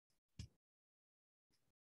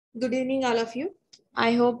Good evening, all of you.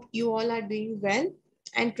 I hope you all are doing well.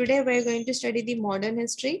 And today we're going to study the modern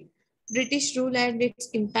history, British rule and its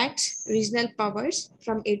impacts, regional powers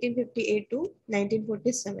from 1858 to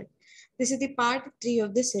 1947. This is the part 3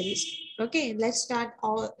 of the series. Okay, let's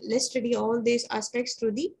study all these aspects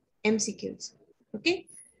through the MCQs. Okay,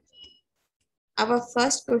 our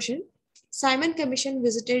first question. Simon Commission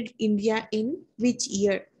visited India in which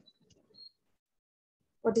year?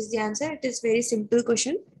 What is the answer? It is very simple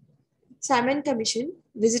question. Simon Commission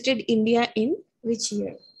visited India in which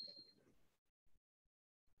year?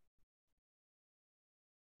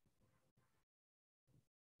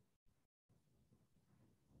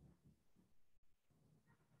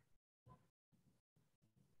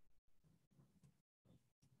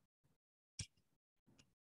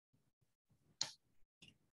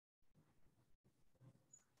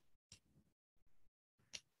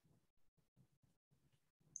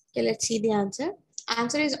 Okay, let's see the answer.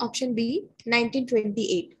 Answer is option B,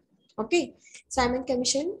 1928. Okay, Simon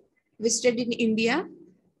Commission visited in India.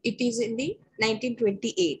 It is in the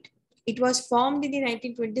 1928. It was formed in the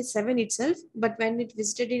 1927 itself, but when it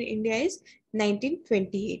visited in India is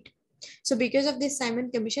 1928. So because of this Simon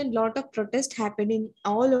Commission, lot of protest happened in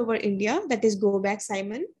all over India. That is Go Back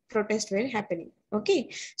Simon protest were happening. Okay,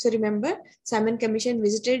 so remember Simon Commission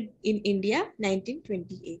visited in India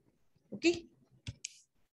 1928. Okay,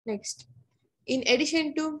 next. In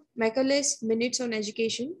addition to Macaulay's Minutes on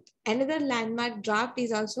Education, another landmark draft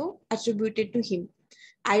is also attributed to him.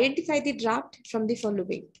 Identify the draft from the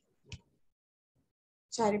following.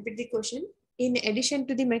 So I repeat the question. In addition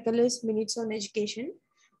to the Macaulay's Minutes on Education,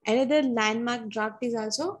 another landmark draft is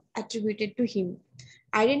also attributed to him.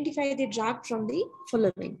 Identify the draft from the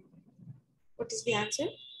following. What is the answer?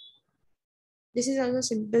 This is also a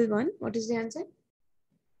simple one. What is the answer?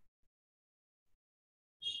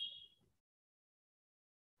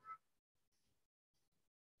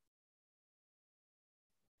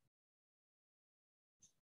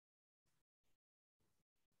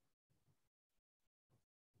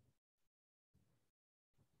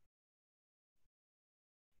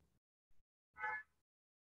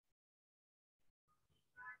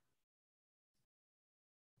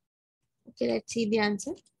 Okay, let's see the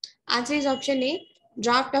answer. Answer is option A,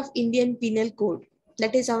 draft of Indian Penal Code.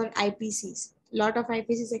 That is our IPCs. Lot of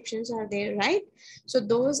IPC sections are there, right? So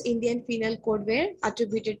those Indian Penal Code were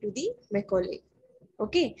attributed to the Macaulay.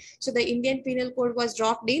 Okay, so the Indian Penal Code was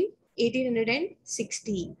dropped in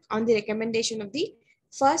 1860 on the recommendation of the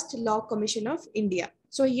first Law Commission of India.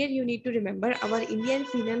 So here you need to remember our Indian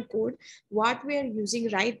Penal Code, what we are using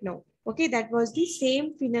right now. Okay, that was the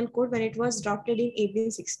same penal code when it was drafted in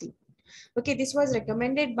 1860. Okay, this was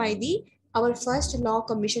recommended by the our first Law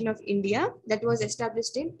Commission of India that was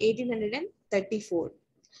established in 1834.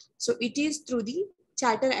 So it is through the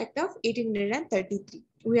Charter Act of 1833.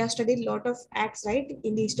 We have studied a lot of acts, right,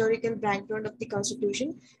 in the historical background of the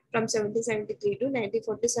Constitution from 1773 to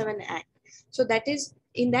 1947 Act. So that is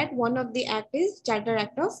in that one of the act is Charter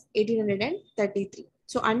Act of 1833.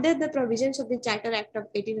 So under the provisions of the Charter Act of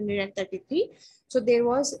 1833, so there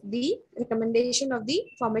was the recommendation of the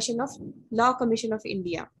formation of Law Commission of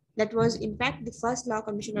India. That was in fact the first Law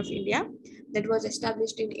Commission of India that was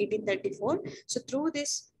established in 1834. So through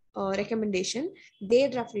this recommendation, they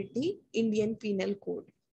drafted the Indian Penal Code.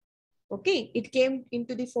 Okay, it came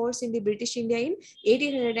into the force in the British India in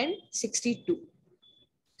 1862.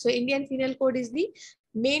 So Indian Penal Code is the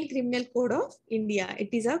main criminal code of India. It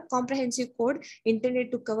is a comprehensive code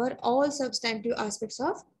intended to cover all substantive aspects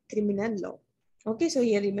of criminal law. Okay, so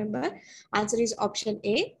here remember, answer is option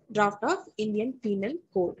A, draft of Indian Penal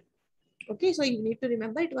Code. Okay, so you need to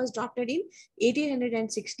remember it was drafted in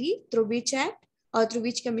 1860 through which act or through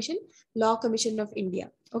which commission? Law Commission of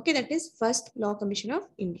India. Okay, that is first Law Commission of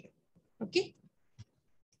India. Okay,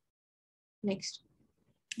 next.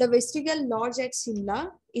 The Vestigial Lodge at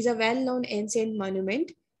Simla is a well-known ancient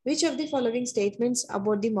monument. Which of the following statements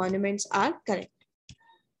about the monuments are correct?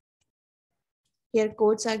 Here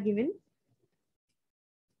quotes are given.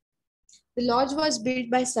 The lodge was built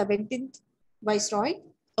by 17th Viceroy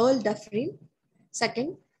Earl Dufferin.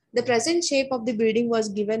 Second, the present shape of the building was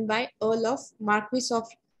given by Earl of Marquis of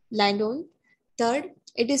Langdon. Third,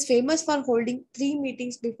 it is famous for holding 3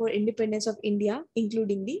 meetings before independence of India,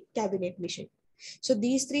 including the cabinet mission. So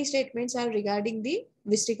these 3 statements are regarding the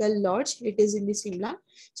Vestigial Lodge. It is in the Simla.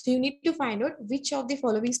 So you need to find out which of the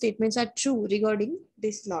following statements are true regarding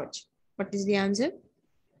this lodge. What is the answer?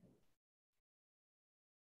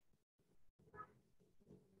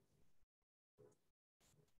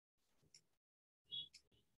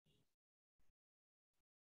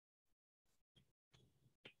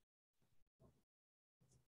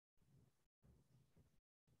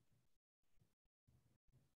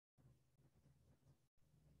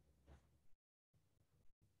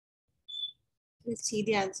 Let's see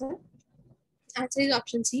the answer. Answer is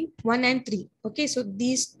option C, 1 and 3. Okay, so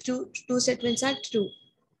these two statements are true.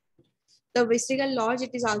 The Vistigal Lodge, it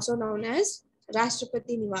is also known as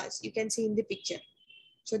Rashtrapati Niwas. You can see in the picture.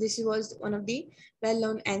 So this was one of the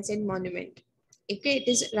well-known ancient monument. Okay, it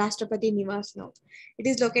is Rashtrapati Niwas now. It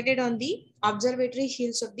is located on the observatory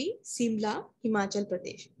hills of the Simla, Himachal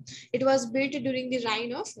Pradesh. It was built during the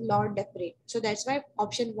reign of Lord Dufferin. So that's why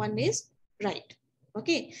option 1 is right.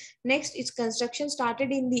 Okay, next its construction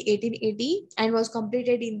started in the 1880 and was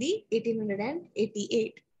completed in the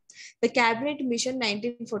 1888. The cabinet mission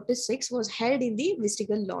 1946 was held in the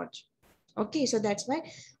Vistigal Lodge. Okay, so that's why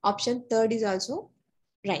option 3 is also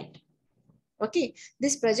right. Okay,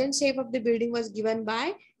 this present shape of the building was given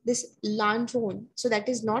by this lantern. So that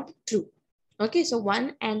is not true. Okay, so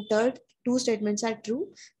 1 and 3, two statements are true.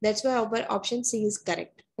 That's why our option C is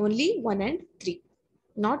correct. Only 1 and 3,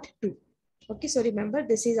 not 2. Okay, so remember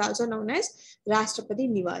this is also known as Rashtrapati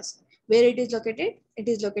Niwas. Where it is located? It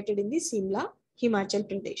is located in the Simla, Himachal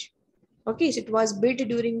Pradesh. Okay, so it was built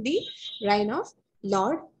during the reign of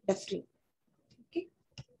Lord Dufferin. Okay,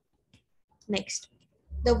 next.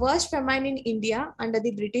 The worst famine in India under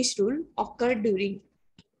the British rule occurred during.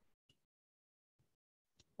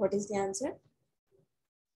 What is the answer?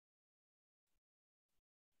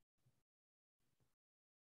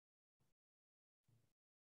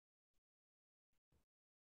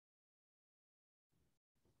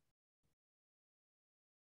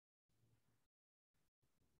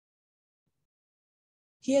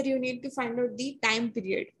 Here you need to find out the time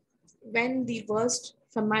period when the worst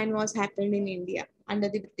famine was happened in India under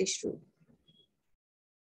the British rule.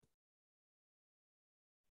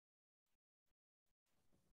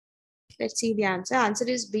 Let's see the answer. Answer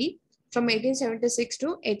is B, from 1876 to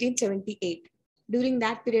 1878. During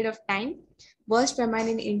that period of time, worst famine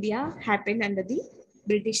in India happened under the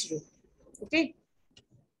British rule. Okay.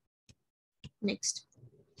 Next.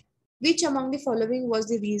 Which among the following was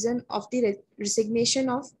the reason of the resignation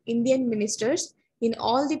of Indian ministers in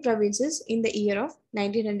all the provinces in the year of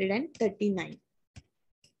 1939?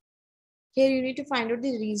 Here you need to find out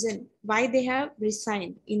the reason why they have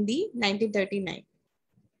resigned in the 1939.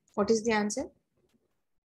 What is the answer?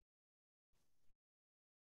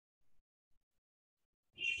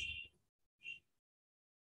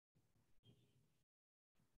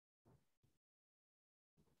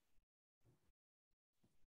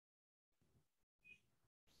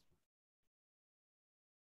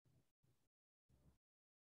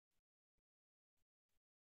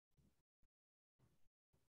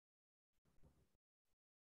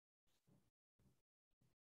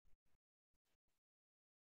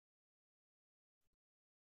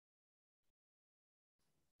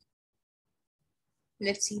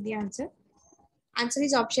 Let's see the answer. Answer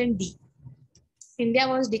is option D. India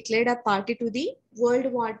was declared a party to the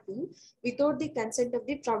World War II without the consent of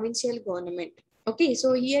the provincial government. Okay,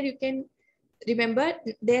 so here you can remember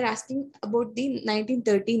they're asking about the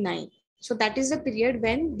 1939. So that is the period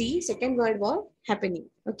when the Second World War happening.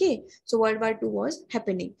 Okay, so World War II was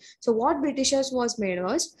happening. So what Britishers was made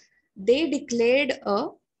was they declared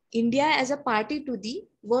India as a party to the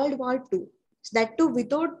World War II. That too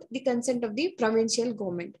without the consent of the provincial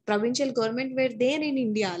government. Provincial government were there in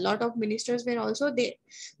India. A lot of ministers were also there.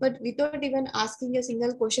 But without even asking a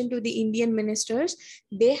single question to the Indian ministers,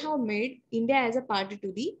 they have made India as a party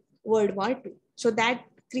to the World War II. So that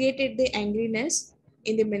created the angriness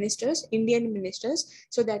in the ministers, Indian ministers.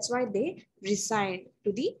 So that's why they resigned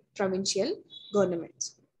to the provincial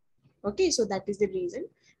governments. Okay, so that is the reason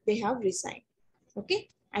they have resigned.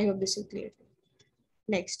 Okay, I hope this is clear.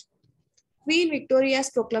 Next. Queen Victoria's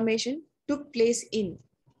proclamation took place in.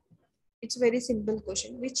 It's a very simple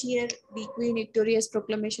question. Which year the Queen Victoria's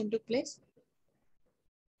proclamation took place?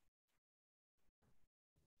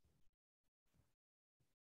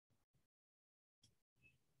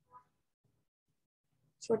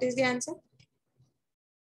 So what is the answer?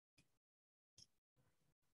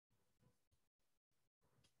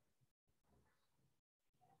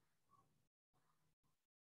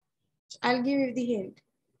 I'll give you the hint.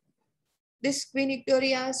 This Queen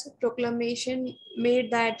Victoria's proclamation made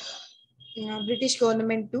that British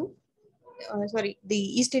government to, the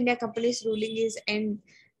East India Company's ruling is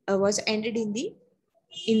was ended in the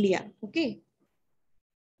India. Okay.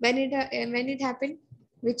 When it happened,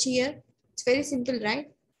 which year? It's very simple, right?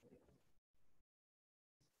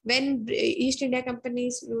 When East India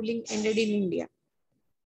Company's ruling ended in India.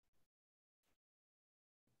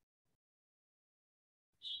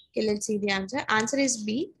 Okay, let's see the answer. Answer is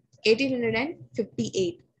B,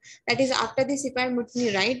 1858. That is after the Sipai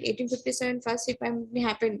Mutiny, right? 1857 first Sipai Mutiny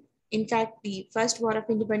happened. In fact, the first war of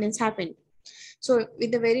independence happened. So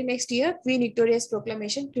in the very next year, Queen Victoria's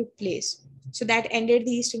proclamation took place. So that ended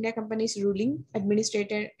the East India Company's ruling,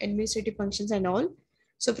 administrative functions and all.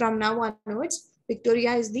 So from now onwards,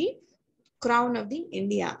 Victoria is the crown of the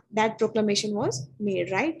India. That proclamation was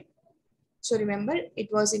made, right? So remember, it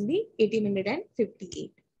was in the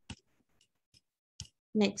 1858.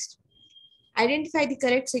 Next, identify the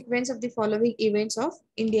correct sequence of the following events of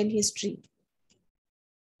Indian history.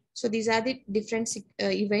 So these are the different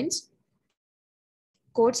events.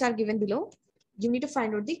 Codes are given below. You need to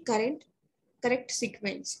find out the correct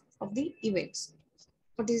sequence of the events.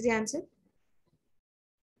 What is the answer?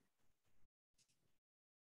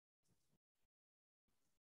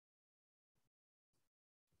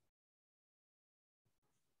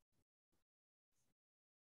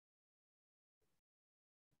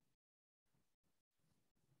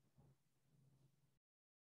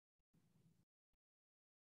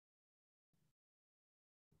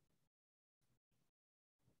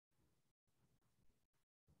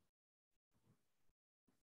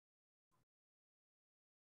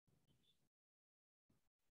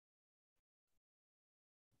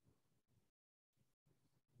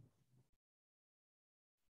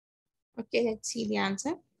 Okay, let's see the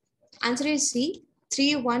answer. Answer is C.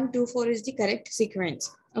 3124 is the correct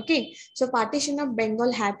sequence. Okay, so partition of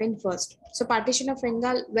Bengal happened first. So partition of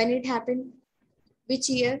Bengal, when it happened, which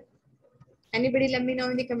year? Anybody let me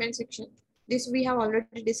know in the comment section. This we have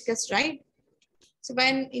already discussed, right? So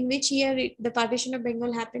in which year the partition of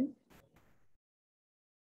Bengal happened?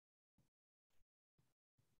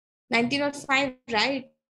 1905,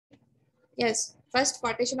 right? Yes, first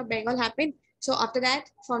partition of Bengal happened. So after that,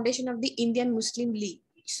 foundation of the Indian Muslim League.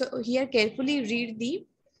 So here carefully read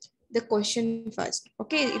the question first.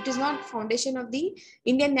 Okay, it is not foundation of the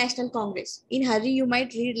Indian National Congress. In hurry, you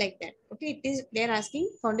might read like that. Okay, it is they're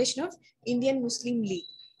asking foundation of Indian Muslim League.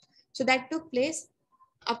 So that took place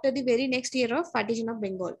after the very next year of partition of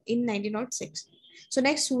Bengal in 1906. So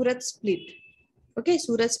next Surat split. Okay,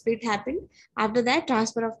 Surat split happened. After that,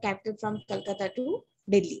 transfer of capital from Calcutta to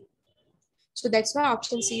Delhi. So that's why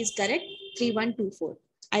option C is correct, 3124.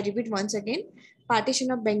 I repeat once again,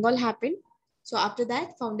 partition of Bengal happened. So after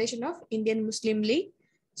that, foundation of Indian Muslim League,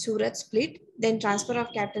 Surat split, then transfer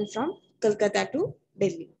of capital from Calcutta to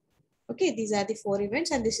Delhi. Okay, these are the four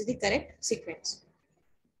events and this is the correct sequence.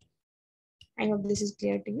 I hope this is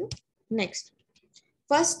clear to you. Next,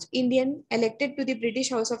 first Indian elected to the British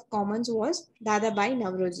House of Commons was Dadabhai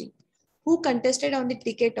Navroji, who contested on the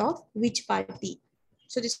ticket of which party?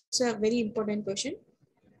 So this is a very important question.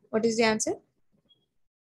 What is the answer?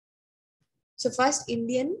 So first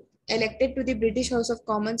Indian elected to the British House of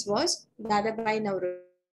Commons was Dadabhai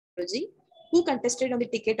Navroji, who contested on the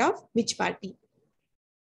ticket of which party?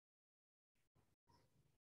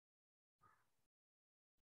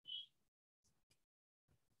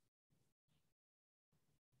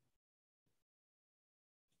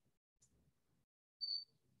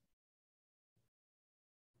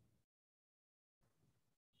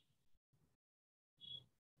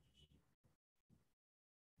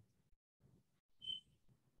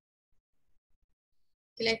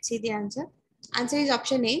 Let's see the answer. Answer is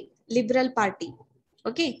option A, Liberal Party.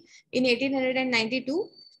 Okay. In 1892,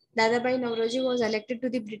 Dadabhai Navroji was elected to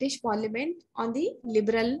the British Parliament on the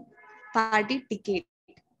Liberal Party ticket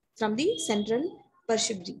from the Central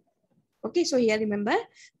Pershubri. Okay, so here remember,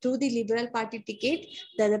 through the Liberal Party ticket,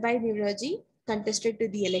 Dadabhai Navroji contested to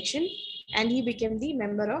the election and he became the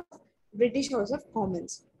member of British House of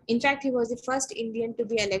Commons. In fact, he was the first Indian to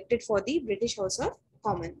be elected for the British House of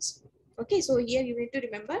Commons. Okay, so here you need to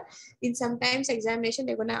remember, in sometimes examination,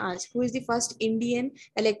 they're gonna ask who is the first Indian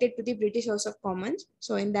elected to the British House of Commons.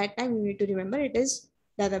 So in that time, you need to remember it is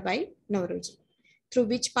Dadabhai Navroji. Through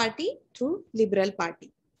which party? Through Liberal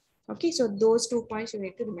Party. Okay, so those 2 points you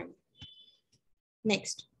need to remember.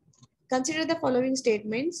 Next, consider the following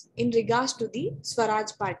statements in regards to the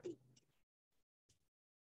Swaraj Party.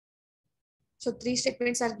 So three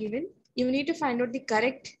statements are given. You need to find out the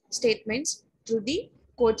correct statements through the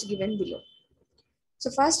quotes given below.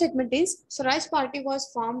 So first statement is Swaraj Party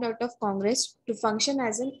was formed out of Congress to function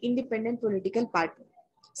as an independent political party.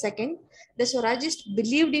 Second, the Swarajists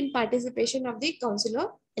believed in participation of the council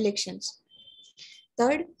of elections.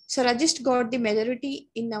 Third, Swarajist got the majority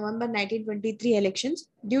in November 1923 elections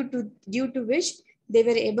due to which they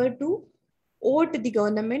were able to vote the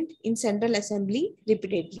government in Central Assembly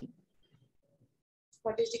repeatedly.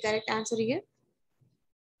 What is the correct answer here?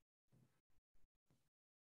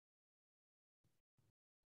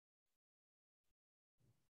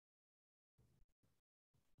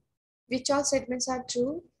 Which all statements are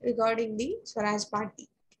true regarding the Swaraj Party?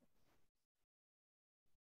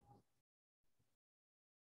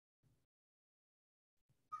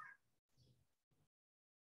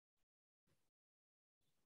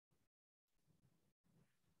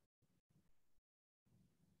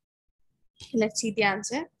 Let's see the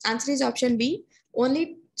answer. Answer is option B.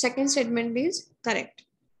 Only second statement is correct.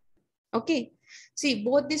 Okay. See,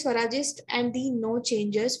 both the Swarajist and the no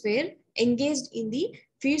changers were engaged in the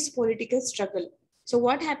fierce political struggle. So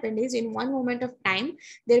what happened is, in one moment of time,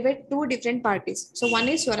 there were two different parties. So one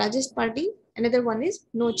is Swarajist party, another one is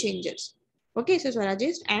no changers. Okay, so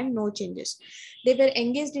Swarajist and no changes. They were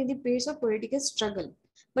engaged in the fierce of political struggle,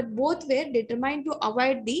 but both were determined to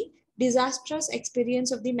avoid the disastrous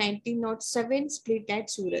experience of the 1907 split at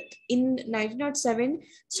Surat. In 1907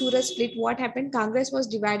 Surat split, what happened? Congress was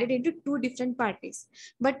divided into two different parties.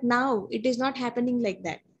 But now it is not happening like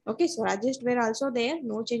that. Okay, Swarajists were also there,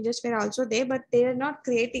 no changes were also there, but they are not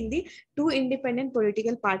creating the two independent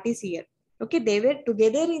political parties here. Okay, they were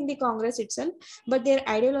together in the Congress itself, but their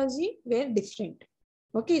ideology were different.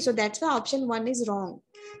 Okay, so that's why option one is wrong.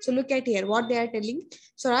 So look at here what they are telling.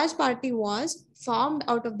 Swaraj party was formed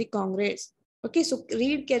out of the Congress. Okay, so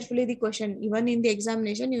read carefully the question. Even in the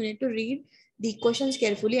examination, you need to read the questions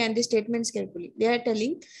carefully and the statements carefully. They are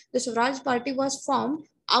telling the Swaraj party was formed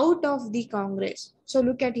out of the Congress. So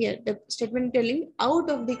look at here, the statement telling out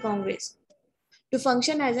of the Congress to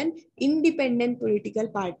function as an independent political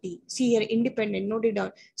party. See here, independent, note it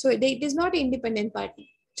down. So it is not an independent party.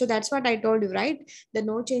 So that's what I told you, right? The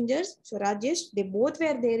no changers, Swarajists, they both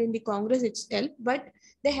were there in the Congress itself, but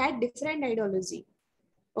they had different ideology.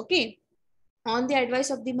 Okay. On the advice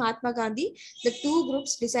of the Mahatma Gandhi, the two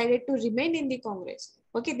groups decided to remain in the Congress.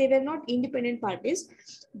 Okay, they were not independent parties.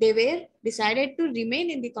 They were decided to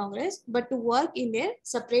remain in the Congress, but to work in their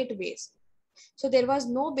separate ways. So there was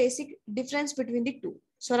no basic difference between the two.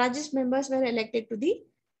 Swarajist members were elected to the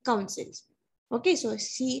councils. Okay, so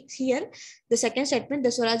see here, the second statement, the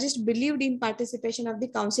Swarajists believed in participation of the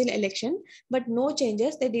council election, but no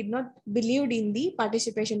changes. They did not believed in the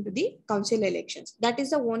participation to the council elections. That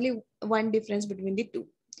is the only one difference between the two.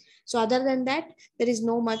 So other than that, there is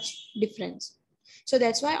no much difference. So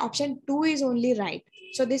that's why option 2 is only right.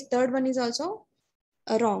 So this third one is also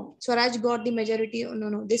wrong. Swaraj got the majority. Oh,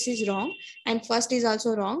 no, this is wrong. And first is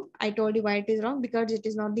also wrong. I told you why it is wrong, because it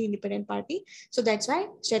is not the independent party. So that's why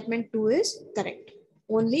statement 2 is correct.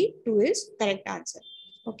 Only 2 is correct answer.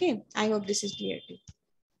 Okay. I hope this is clear to you.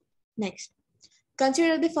 Next.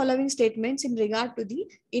 Consider the following statements in regard to the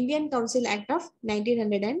Indian Council Act of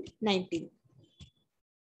 1919.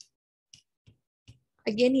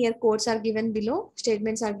 Again, here quotes are given below,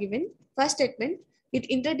 statements are given. First statement, it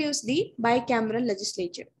introduced the bicameral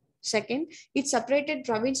legislature. Second, it separated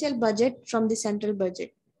provincial budget from the central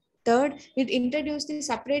budget. Third, it introduced the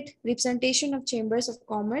separate representation of chambers of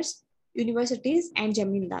commerce, universities, and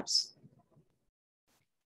jamindars.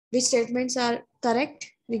 Which statements are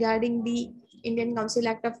correct regarding the Indian Council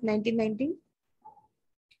Act of 1919?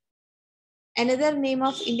 Another name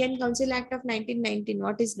of Indian Council Act of 1919,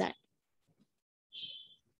 what is that?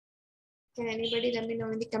 Can anybody let me know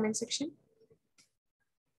in the comment section?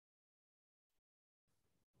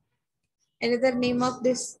 Another name of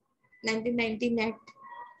this 1919 Act.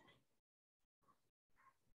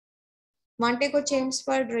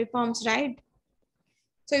 Montego-Chelmsford reforms, right?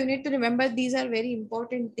 So you need to remember these are very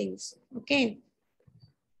important things. Okay.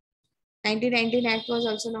 1919 Act was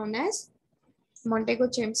also known as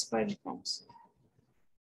Montego-Chelmsford reforms.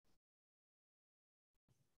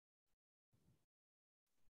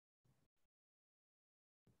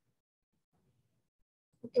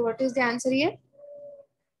 Okay, what is the answer here?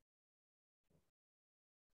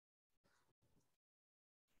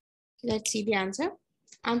 Let's see the answer.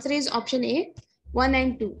 Answer is option A, 1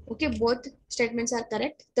 and 2. Okay, both statements are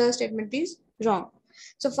correct. Third statement is wrong.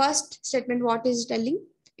 So first statement, what is telling?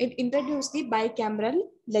 It introduced the bicameral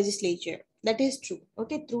legislature. That is true.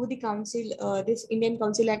 Okay, through the council, this Indian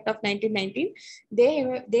Council Act of 1919,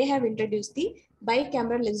 they have introduced the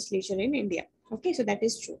bicameral legislature in India. Okay, so that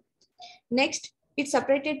is true. Next, it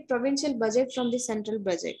separated provincial budget from the central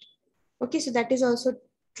budget. Okay, so that is also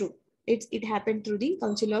true. It happened through the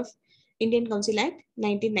Council of Indian Council Act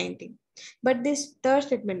 1919. But this third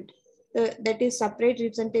statement, that is separate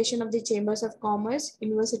representation of the chambers of commerce,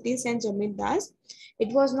 universities, and jamindars, it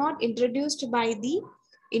was not introduced by the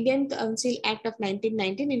Indian Council Act of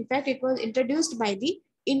 1919. In fact, it was introduced by the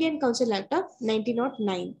Indian Council Act of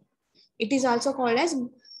 1909. It is also called as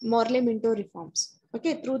Morley-Minto reforms.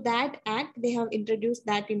 Okay, through that act, they have introduced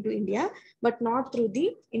that into India, but not through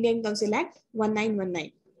the Indian Council Act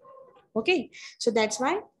 1919. Okay, so that's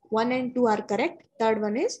why 1 and 2 are correct. Third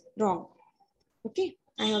one is wrong. Okay,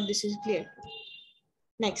 I hope this is clear.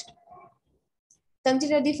 Next,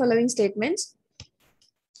 consider the following statements.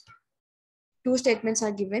 Two statements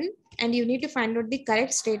are given, and you need to find out the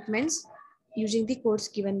correct statements using the quotes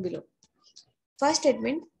given below. First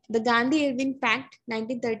statement, The Gandhi-Irving Pact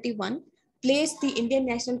 1931 placed the Indian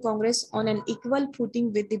National Congress on an equal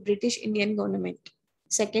footing with the British Indian government.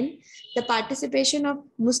 Second, the participation of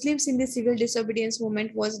Muslims in the civil disobedience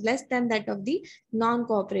movement was less than that of the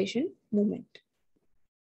non-cooperation movement.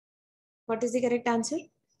 What is the correct answer?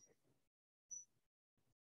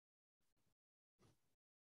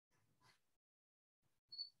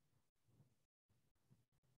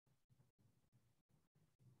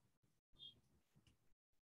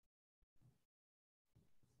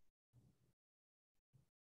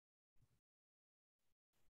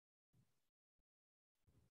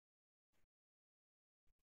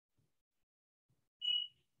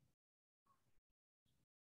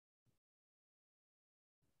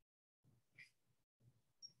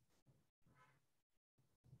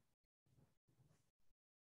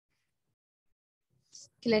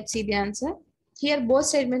 Okay, let's see the answer. Here, both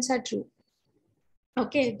statements are true.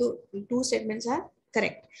 Okay, two statements are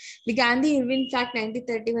correct. The Gandhi-Irving Pact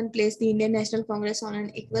 1931 placed the Indian National Congress on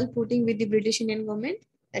an equal footing with the British Indian government.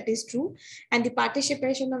 That is true. And the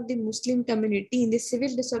participation of the Muslim community in the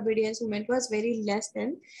civil disobedience movement was very less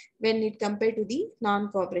than when it compared to the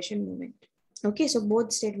non-cooperation movement. Okay, so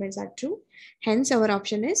both statements are true. Hence, our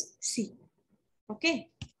option is C. Okay.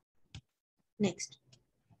 Next.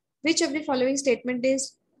 Which of the following statement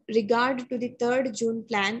is regard to the 3rd June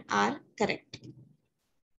plan are correct?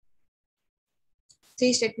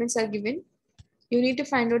 3 statements are given. You need to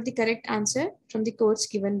find out the correct answer from the quotes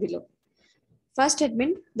given below. First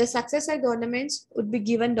statement, the successor governments would be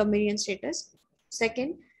given dominion status.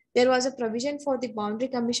 Second, there was a provision for the boundary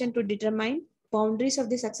commission to determine boundaries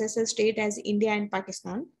of the successor state as India and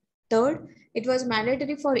Pakistan. Third, it was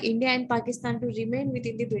mandatory for India and Pakistan to remain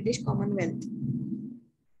within the British Commonwealth.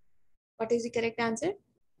 What is the correct answer?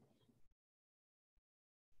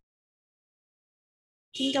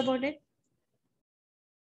 Think about it.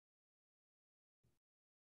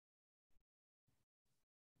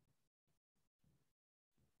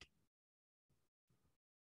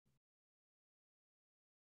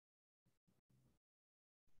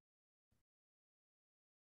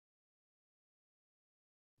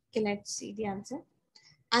 Okay, let's see the answer.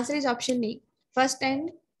 Answer is option A. First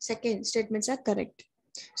and second statements are correct.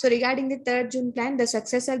 So regarding the 3rd June plan, the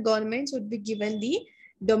successor governments would be given the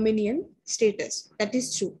dominion status. That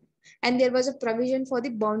is true. And there was a provision for the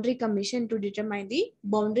boundary commission to determine the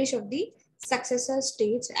boundaries of the successor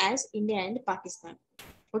states as India and Pakistan.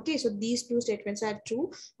 Okay, so these two statements are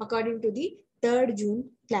true according to the 3rd June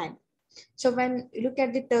plan. So when you look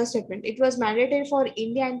at the third statement, it was mandatory for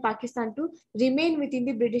India and Pakistan to remain within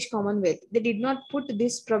the British Commonwealth. They did not put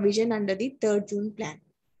this provision under the 3rd June plan.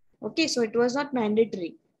 Okay, so it was not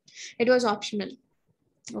mandatory. It was optional.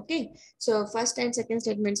 Okay, so first and second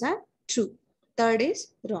statements are true. Third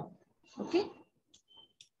is wrong. Okay.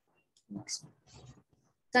 Next.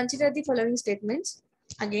 Consider the following statements.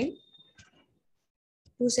 Again,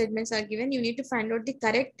 two statements are given. You need to find out the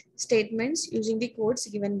correct statements using the quotes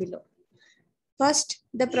given below. First,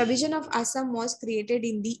 the provision of Assam was created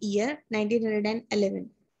in the year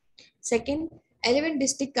 1911. Second, 11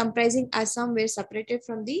 districts comprising Assam were separated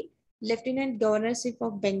from the Lieutenant Governorship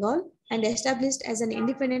of Bengal and established as an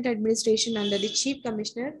independent administration under the Chief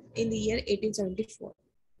Commissioner in the year 1874.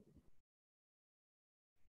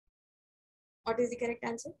 What is the correct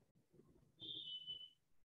answer?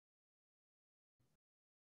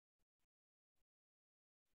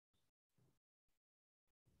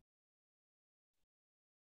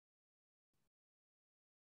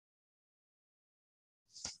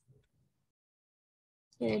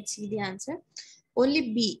 Let's see the answer.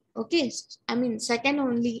 Only B. Okay. I mean, second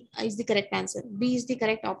only is the correct answer. B is the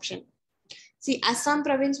correct option. See, Assam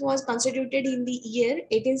province was constituted in the year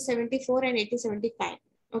 1874 and 1875.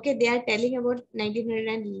 Okay, they are telling about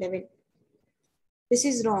 1911. This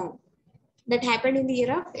is wrong. That happened in the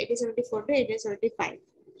year of 1874 to 1875.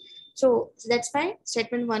 So that's why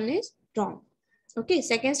statement 1 is wrong. Okay,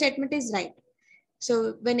 second statement is right.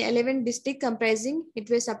 So when 11 district comprising, it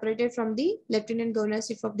was separated from the Lieutenant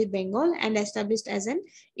Governorship of the Bengal and established as an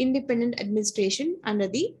independent administration under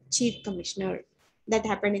the Chief Commissioner. That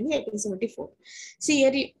happened in the 1874. See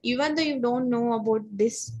here, even though you don't know about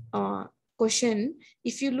this question,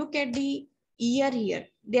 if you look at the year here,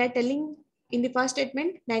 they are telling in the first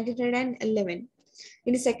statement 1911.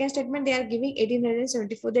 In the second statement, they are giving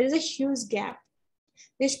 1874. There is a huge gap.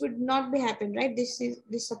 This should not be happen, right? This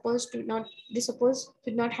supposed to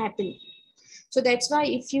not happen. So that's why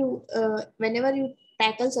if you whenever you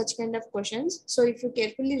tackle such kind of questions, so if you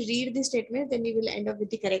carefully read the statement, then you will end up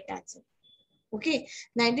with the correct answer. Okay,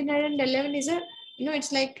 1911 is a,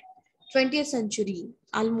 it's like 20th century,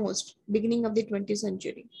 almost beginning of the 20th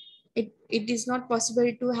century. It is not possible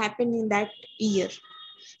to happen in that year.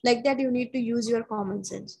 Like that, you need to use your common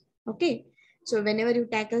sense. Okay. So whenever you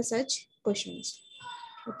tackle such questions.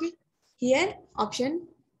 Okay. Here, option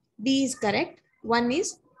B is correct. One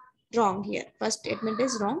is wrong here. First statement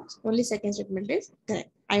is wrong. Only second statement is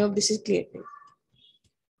correct. I hope this is clear to you.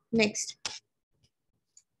 Next.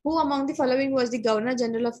 Who among the following was the Governor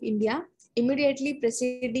General of India immediately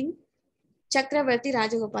preceding Chakravarti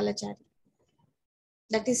Rajagopalachari?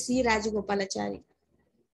 That is C. Rajagopalachari.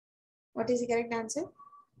 What is the correct answer?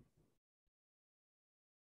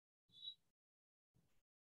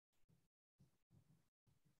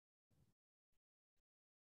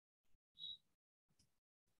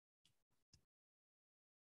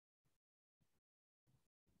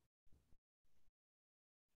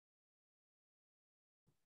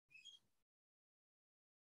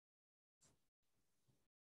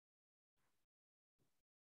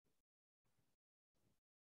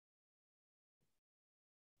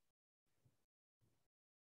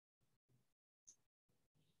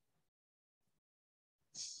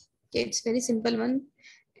 Okay, it's very simple one.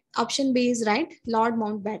 Option B is right. Lord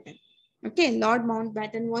Mountbatten. Okay, Lord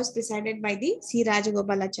Mountbatten was presided by the C.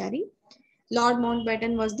 Rajagopalachari. Lord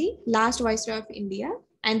Mountbatten was the last Viceroy of India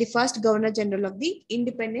and the first Governor General of the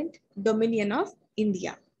independent Dominion of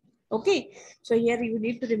India. Okay, so here you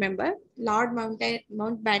need to remember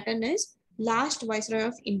Mountbatten is last Viceroy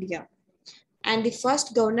of India and the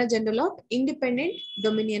first Governor General of independent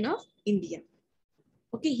Dominion of India.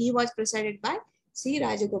 Okay, he was presided by C.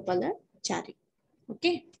 Rajagopalachari.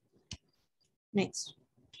 Okay, next.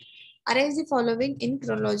 Arrange the following in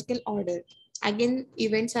chronological order. Again,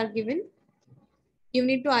 events are given. You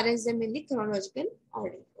need to arrange them in the chronological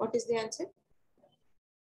order. What is the answer?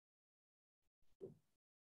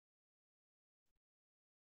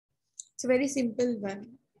 It's a very simple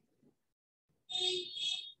one.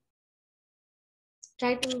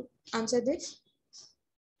 Try to answer this.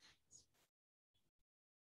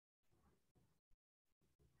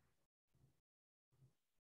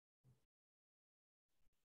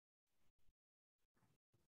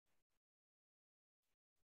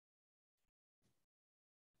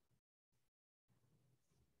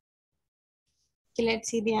 Okay, let's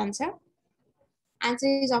see the answer. Answer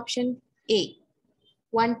is option A,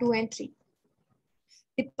 1, 2, and 3.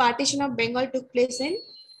 The partition of Bengal took place in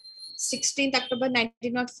 16th October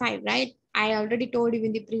 1905, right? I already told you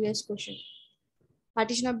in the previous question.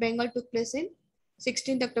 Partition of Bengal took place in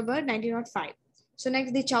 16th October 1905. So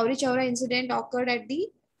next, the Chauri Chaura incident occurred at the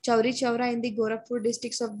Chauri Chaura in the Gorakhpur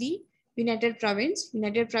districts of the United Province.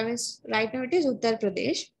 United Province, right now it is Uttar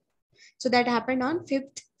Pradesh. So that happened on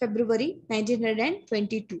 5th February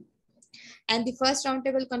 1922. And the first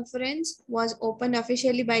roundtable conference was opened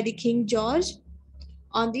officially by the King George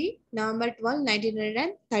on the November 12,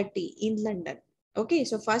 1930 in London. Okay,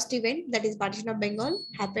 so first event, that is partition of Bengal,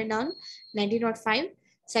 happened on 1905.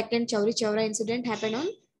 Second Chauri Chaura incident happened on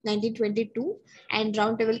 1922, and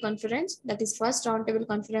roundtable conference, that is first roundtable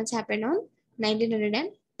conference, happened on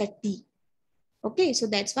 1930. Okay, so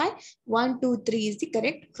that's why 1, 2, 3 is the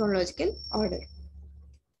correct chronological order.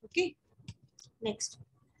 Okay, next.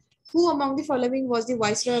 Who among the following was the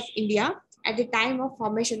Viceroy of India at the time of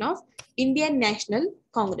formation of Indian National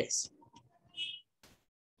Congress?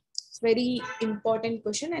 It's very important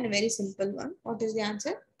question and a very simple one. What is the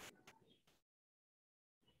answer?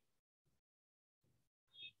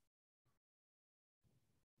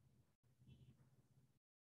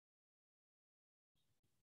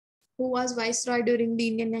 Who was Viceroy during the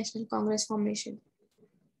Indian National Congress formation?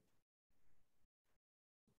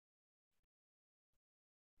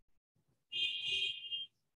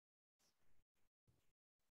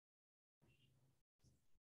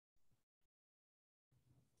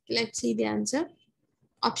 Let's see the answer.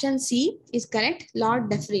 Option C is correct. Lord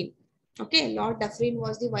Dufferin. Okay, Lord Dufferin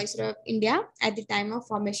was the Viceroy of India at the time of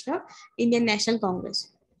formation of Indian National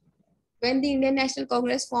Congress. When the Indian National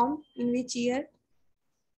Congress formed, in which year,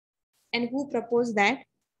 and who proposed that?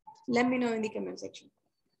 Let me know in the comment section.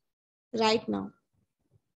 Right now.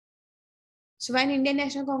 So when Indian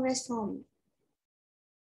National Congress formed?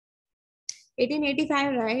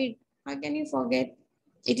 1885, right? How can you forget?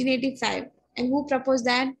 1885. And who proposed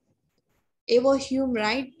that? Evo Hume,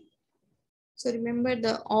 right? So remember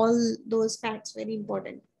all those facts, very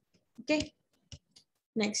important. Okay.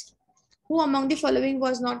 Next. Who among the following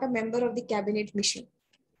was not a member of the cabinet mission?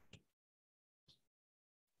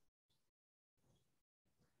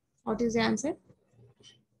 What is the answer?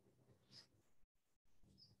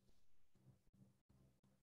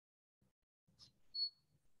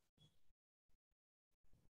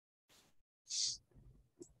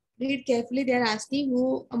 Read carefully. They are asking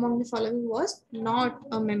who among the following was not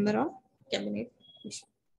a member of cabinet mission.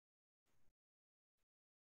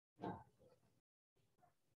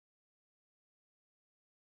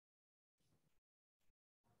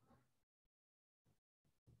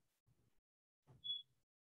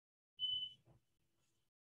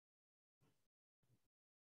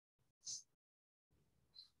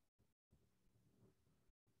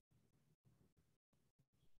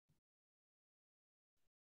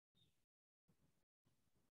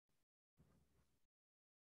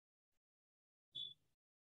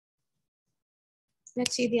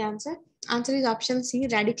 Let's see the answer. Answer is option C,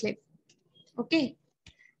 Radcliffe. Okay.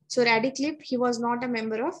 So Radcliffe, he was not a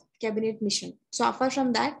member of cabinet mission. So apart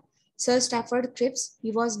from that, Sir Stafford Cripps,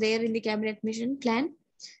 he was there in the cabinet mission plan.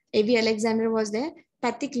 A.V. Alexander was there.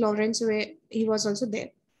 Patrick Lawrence, he was also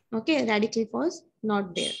there. Okay, Radcliffe was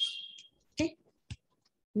not there. Okay,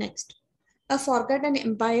 next. A Forgotten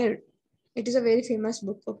Empire. It is a very famous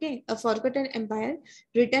book. Okay, A Forgotten Empire,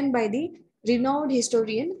 written by the renowned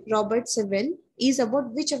historian Robert Sewell, is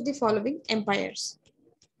about which of the following empires?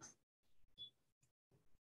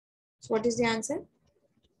 So what is the answer?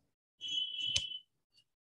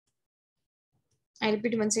 I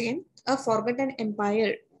repeat once again. A Forgotten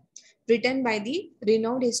Empire, written by the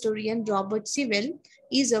renowned historian Robert Sewell,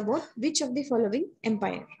 is about which of the following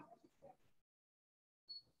empire?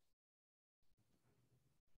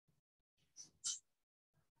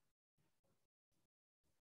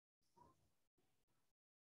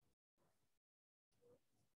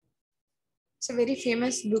 It's a very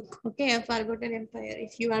famous book. Okay, A Forgotten Empire.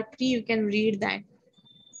 If you are free, you can read that.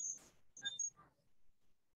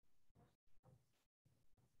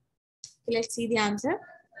 Let's see the answer.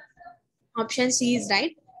 Option C is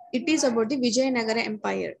right. It is about the Vijayanagara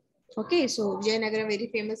Empire. Okay, so Vijayanagara,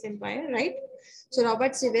 very famous empire, right? So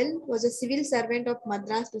Robert Sewell was a civil servant of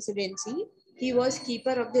Madras Presidency. He was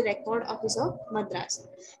keeper of the record office of Madras,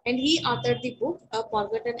 and he authored the book A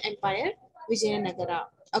Forgotten Empire, Vijayanagara,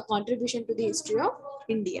 a contribution to the history of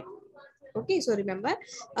India. Okay, so remember,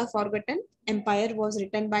 A Forgotten Empire was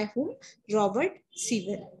written by whom? Robert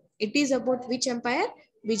Sewell. It is about which empire?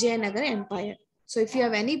 Vijayanagara Empire. So if you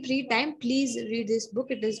have any free time, please read this book.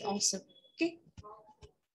 It is awesome. Okay.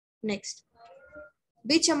 Next.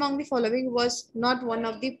 Which among the following was not one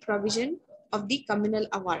of the provision of the communal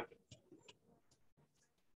award?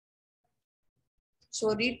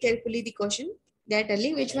 So read carefully the question. They are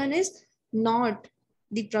telling which one is not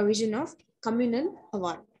the provision of communal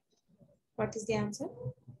award. What is the answer?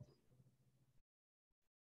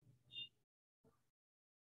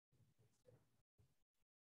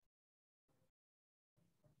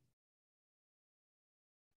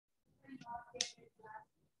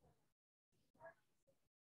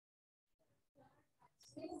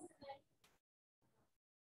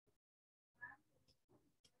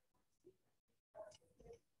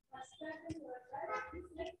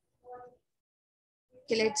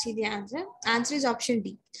 Okay, let's see the answer. Answer is option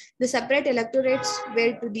D. The separate electorates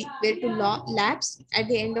were to lapse at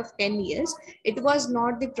the end of 10 years. It was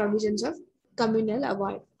not the provisions of communal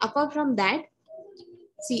award. Apart from that,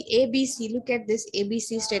 see ABC. Look at this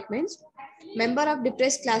ABC statements. Member of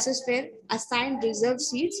depressed classes were assigned reserved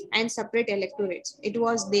seats and separate electorates. It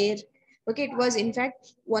was there. Okay, it was in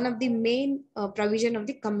fact one of the main provision of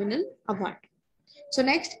the communal award. So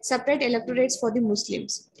next, separate electorates for the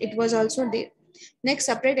Muslims. It was also there. Next,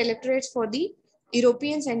 separate electorates for the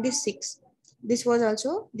Europeans and the Sikhs. This was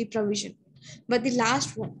also the provision. But the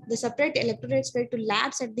last one, the separate electorates were to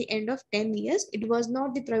lapse at the end of 10 years. It was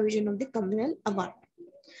not the provision of the communal award.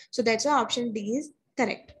 So that's why option D is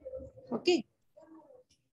correct. Okay.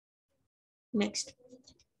 Next,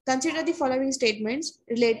 consider the following statements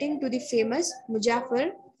relating to the famous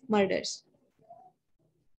Muzaffar murders.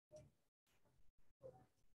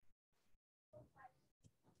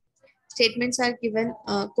 Statements are given,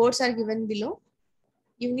 quotes are given below.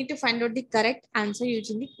 You need to find out the correct answer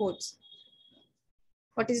using the quotes.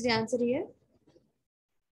 What is the answer here?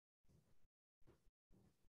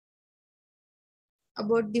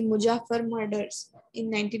 About the Muzaffar murders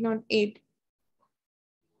in 1908.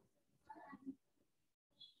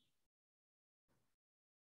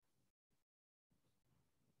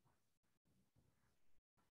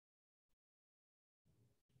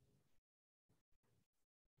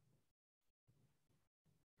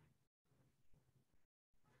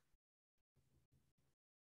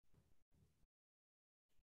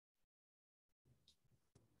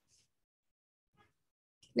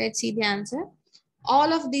 Let's see the answer.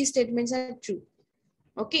 All of these statements are true.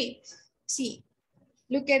 Okay. See,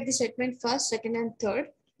 look at the statement first, second, and third.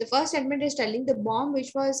 The first statement is telling the bomb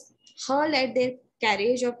which was hurled at their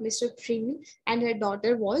carriage of Mr. Pring and her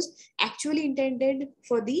daughter was actually intended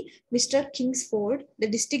for the Mr. Kingsford, the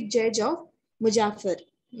district judge of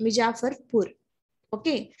Muzaffarpur.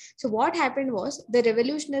 Okay, so what happened was the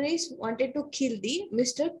revolutionaries wanted to kill the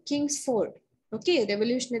Mr. Kingsford. Okay,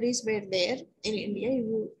 revolutionaries were there in India.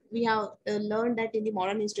 We have learned that in the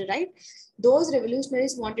modern history, right? Those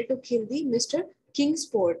revolutionaries wanted to kill the Mr.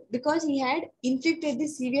 Kingsford because he had inflicted the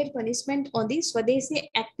severe punishment on the Swadesi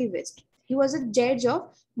activist. He was a judge of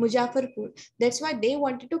Muzaffarpur. That's why they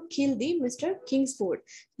wanted to kill the Mr. Kingsford.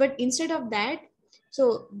 But instead of that,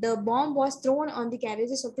 so the bomb was thrown on the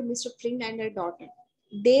carriages of the Mr. Pring and her daughter.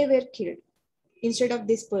 They were killed instead of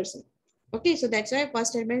this person. Okay, so that's why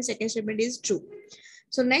first statement, second statement is true.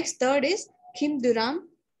 So next, third is Kim Duram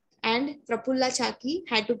and Prafulla Chaki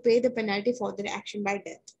had to pay the penalty for their action by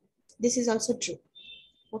death. This is also true.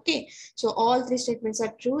 Okay, so all three statements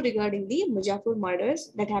are true regarding the Muzaffarpur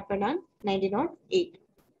murders that happened on 1908.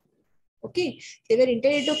 Okay, they were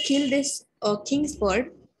intended to kill this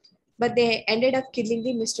Kingsford, but they ended up killing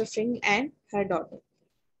the Mr. Fring and her daughter.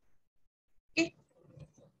 Okay.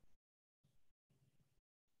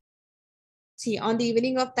 See, on the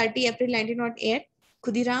evening of 30 April 1908,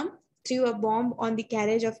 Khudiram threw a bomb on the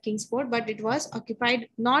carriage of Kingsford, but it was occupied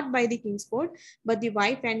not by the Kingsford, but the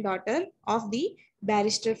wife and daughter of the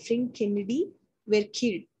barrister Fring Kennedy were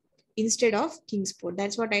killed instead of Kingsford.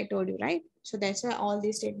 That's what I told you, right? So that's why all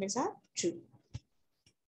these statements are true.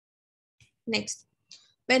 Next,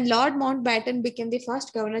 when Lord Mountbatten became the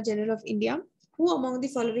first Governor General of India, who among the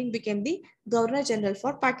following became the Governor General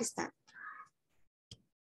for Pakistan?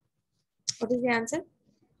 What is the answer?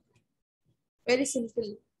 Very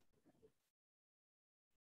simple.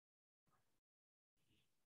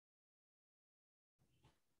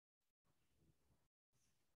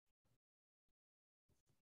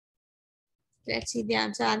 Let's see the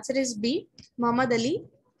answer. Answer is B, Muhammad Ali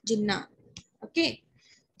Jinnah. Okay.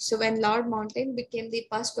 So when Lord Mountbatten became the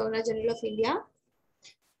first Governor General of India,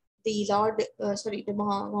 the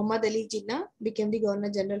Muhammad Ali Jinnah became the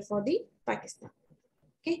Governor General for the Pakistan.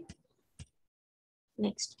 Okay.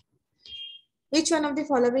 Next. Which one of the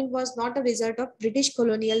following was not a result of British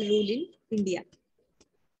colonial rule in India?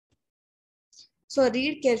 So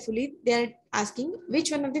read carefully. They are asking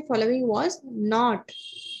which one of the following was not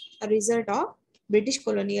a result of British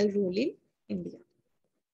colonial rule in India.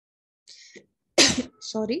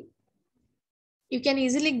 Sorry. You can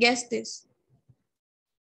easily guess this.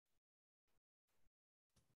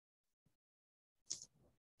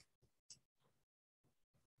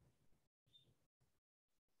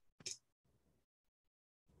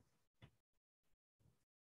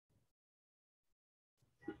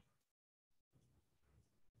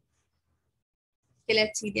 Okay,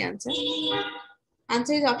 let's see the answer.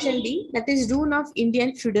 Answer is option D, that is ruin of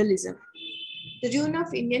Indian feudalism. The ruin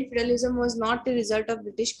of Indian feudalism was not the result of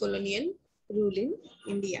British colonial rule in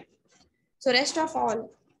India. So rest of all,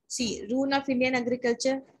 see, ruin of Indian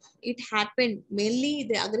agriculture, it happened mainly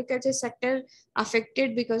the agriculture sector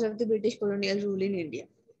affected because of the British colonial rule in India,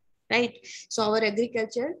 right? So our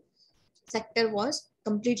agriculture sector was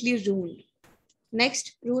completely ruined.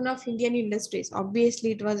 Next, ruin of Indian industries.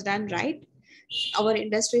 Obviously, it was done right. Our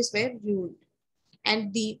industries were ruined.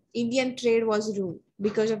 And the Indian trade was ruined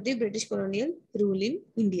because of the British colonial rule in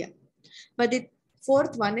India. But the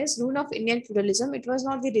fourth one is ruin of Indian feudalism. It was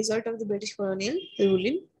not the result of the British colonial rule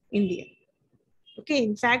in India. Okay,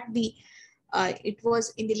 in fact, it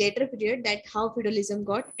was in the later period that how feudalism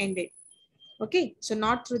got ended. Okay, so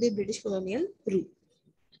not through the British colonial rule.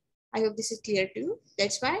 I hope this is clear to you.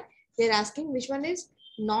 That's why they're asking which one is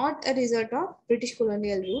not a result of British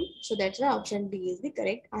colonial rule. So that's why option D is the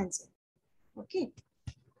correct answer. Okay.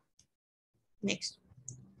 Next.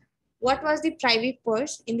 What was the privy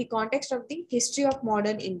purse in the context of the history of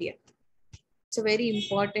modern India? It's a very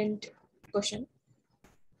important question.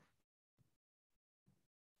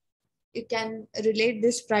 You can relate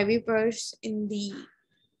this privy purse in the,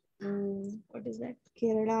 what is that?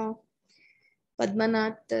 Kerala,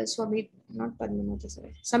 Padmanath Swami, not Padmanath,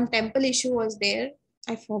 sorry. Some temple issue was there.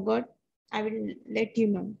 I forgot. I will let you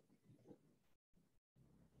know.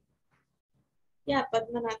 Yeah,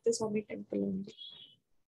 Padmanatha Swami temple only.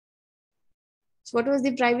 So what was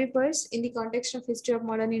the privy purse in the context of history of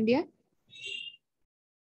modern India?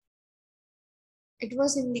 It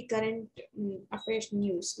was in the current affairs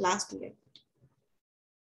news last year.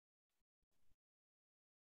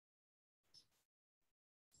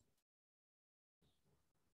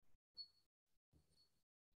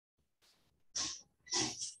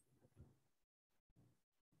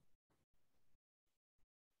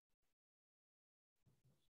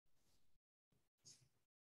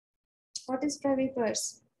 What is privy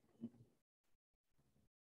purse?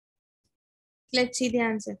 Let's see the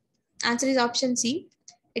answer. Answer is option C.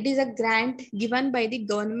 It is a grant given by the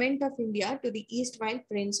government of India to the erstwhile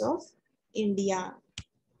Prince of India.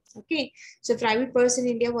 Okay, so private purse in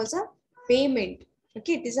India was a payment.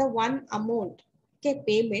 Okay, it is a one amount. Okay,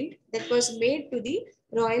 payment that was made to the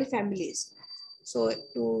royal families. So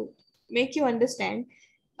to make you understand,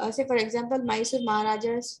 say for example, Mysore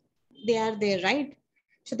Maharajas, they are there, right?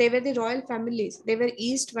 So they were the royal families. They were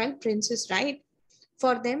erstwhile princes, right?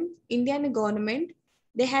 For them, Indian government,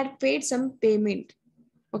 they had paid some payment.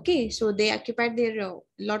 Okay, so they occupied their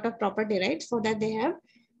lot of property rights. For that, they have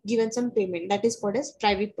given some payment. That is called as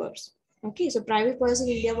private purse. Okay, so private purse in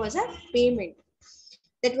India was a payment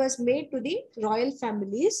that was made to the royal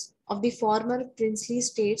families of the former princely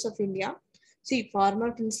states of India. See,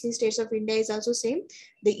 former princely states of India is also same.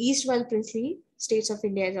 The erstwhile princely states of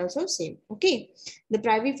India is also same. Okay, the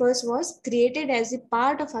privy purse was created as a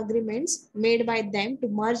part of agreements made by them to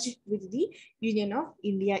merge with the Union of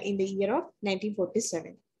India in the year of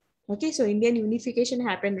 1947. Okay, so Indian unification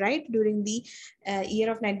happened right during the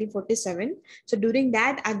year of 1947. So during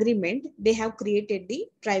that agreement, they have created the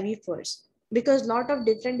privy purse because lot of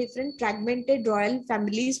different fragmented royal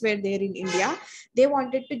families were there in India. They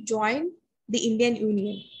wanted to join the Indian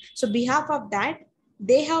Union. So behalf of that,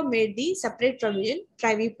 they have made the separate provision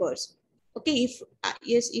privy purse. Okay, if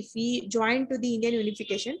yes, if we join to the Indian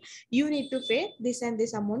unification, you need to pay this and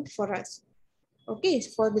this amount for us. Okay,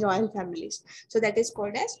 for the royal families. So that is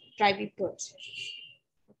called as privy purse.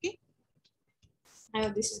 Okay, I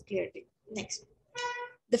hope this is clear to you. Next.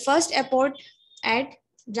 The first effort at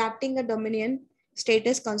drafting a dominion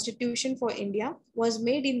status constitution for India was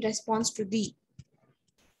made in response to the.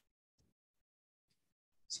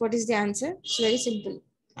 So what is the answer? It's very simple.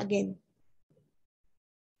 Again.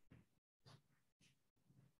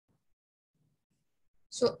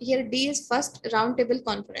 So here D is first roundtable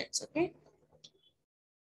conference. Okay.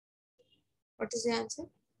 What is the answer?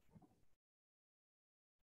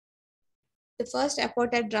 The first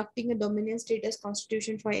effort at drafting a dominion status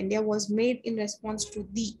constitution for India was made in response to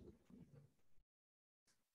the.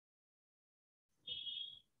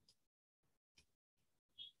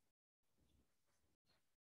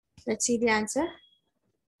 Let's see the answer.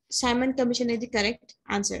 Simon Commission is the correct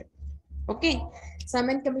answer. Okay.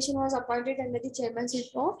 Simon Commission was appointed under the chairmanship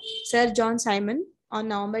of Sir John Simon on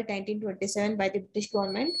November 1927 by the British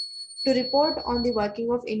government to report on the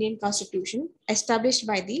working of Indian Constitution established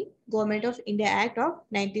by the Government of India Act of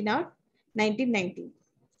 1990.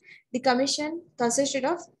 The commission consisted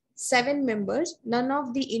of 7 members. None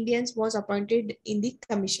of the Indians was appointed in the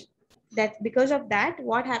commission. That because of that,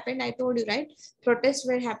 what happened? I told you, right? Protests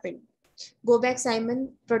were happened. Go back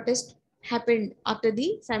Simon protest happened after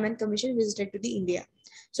the Simon Commission visited to the India.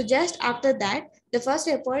 So just after that, the first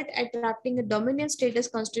effort at drafting a dominion status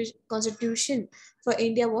constitution for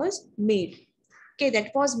India was made. Okay,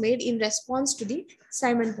 that was made in response to the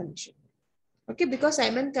Simon Commission. Okay, because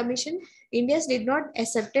Simon Commission, Indians did not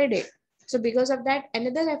accepted it. So because of that,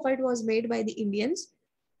 another effort was made by the Indians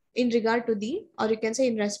in regard to the, or you can say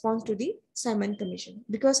in response to the Simon Commission,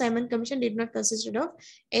 because Simon Commission did not consist of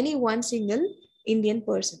any one single Indian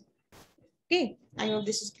person. Okay, I hope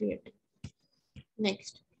this is clear.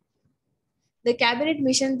 Next, the cabinet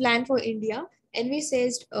mission plan for India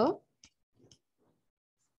envisaged a,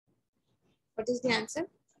 what is the answer?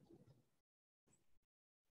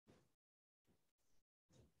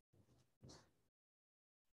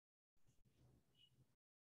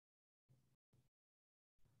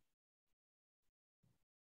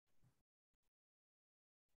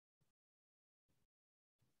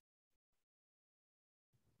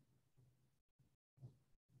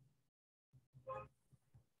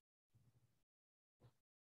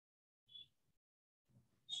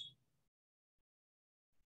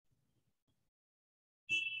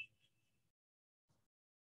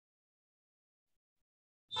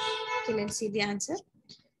 Okay, let's see the answer.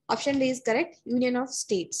 Option D is correct. Union of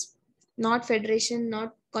states, not federation,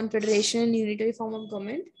 not confederation, unitary form of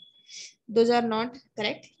government. Those are not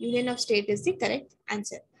correct. Union of state is the correct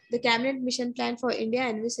answer. The cabinet mission plan for India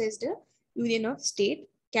envisaged a union of state.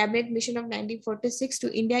 Cabinet mission of 1946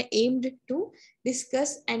 to India aimed to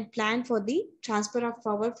discuss and plan for the transfer of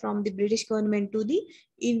power from the British government to the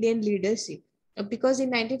Indian leadership. Because in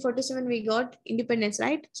 1947 we got independence,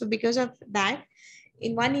 right? So because of that,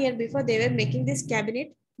 in 1 year before, they were making this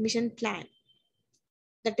cabinet mission plan.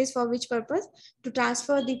 That is for which purpose? To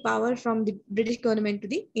transfer the power from the British government to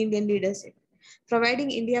the Indian leadership, providing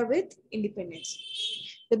India with independence.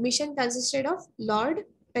 The mission consisted of Lord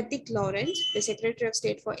Pethick Lawrence, the Secretary of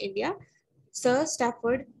State for India, Sir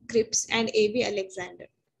Stafford Cripps and A.V. Alexander.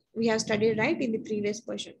 We have studied right in the previous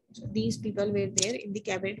question. So these people were there in the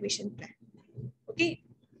cabinet mission plan. Okay.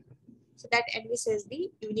 So that envisages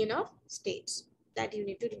the Union of States. That you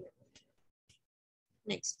need to remember.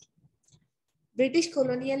 Next. British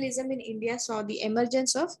colonialism in India saw the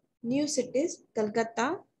emergence of new cities.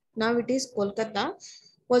 Calcutta, now it is Kolkata,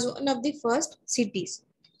 was one of the first cities.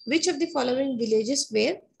 Which of the following villages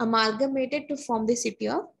were amalgamated to form the city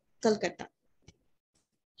of Calcutta?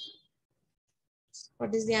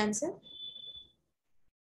 What is the answer?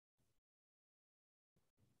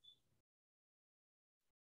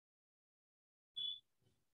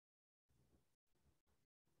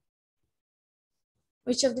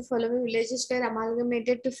 Which of the following villages were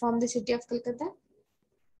amalgamated to form the city of Calcutta?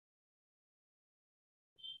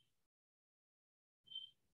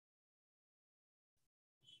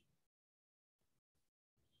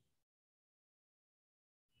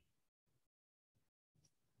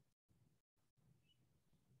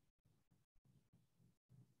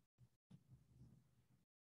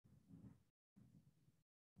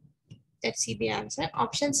 Let's see the answer.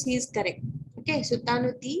 Option C is correct. Okay,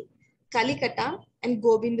 Sultanuti, Kalikata, and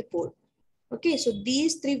Gobindpur. Okay, so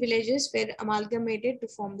these three villages were amalgamated to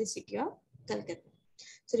form the city of Calcutta.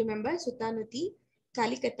 So remember, Sultanuti,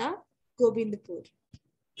 Kalikata, Gobindpur.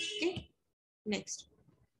 Okay, next.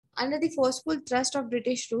 Under the forceful thrust of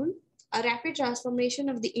British rule, a rapid transformation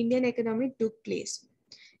of the Indian economy took place.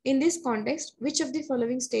 In this context, which of the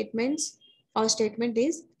following statements or statement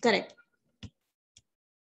is correct?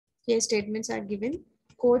 Here statements are given,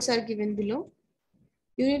 codes are given below.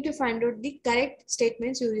 You need to find out the correct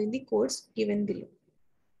statements using the codes given below.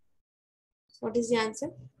 What is the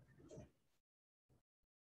answer?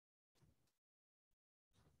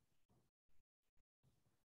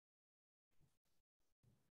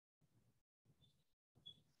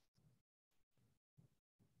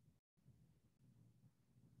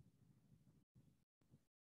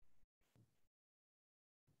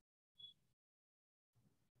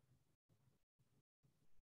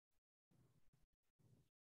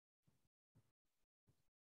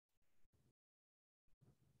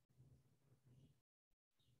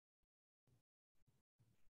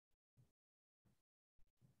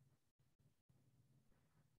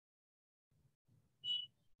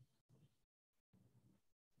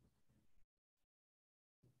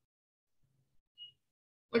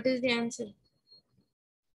 What is the answer?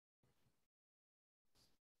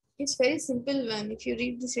 It's very simple one. If you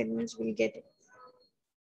read the statements, we'll get it.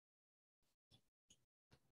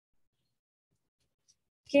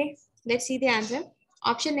 Okay, let's see the answer.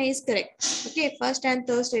 Option A is correct. Okay, first and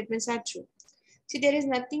third statements are true. See, there is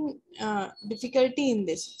nothing difficulty in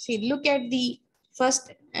this. See, look at the first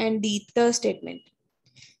and the third statement.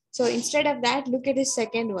 So instead of that, look at the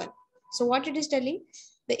second one. So what it is telling,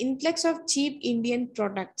 the influx of cheap Indian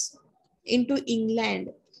products into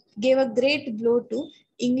England gave a great blow to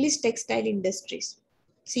English textile industries.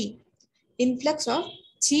 See, influx of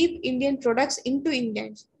cheap Indian products into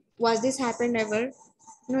England. Was this happened ever?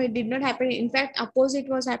 No, it did not happen. In fact, opposite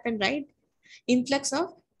was happened, right? Influx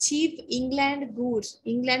of cheap England goods,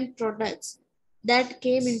 England products that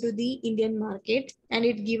came into the Indian market, and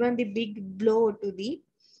it given the big blow to the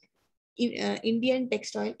Indian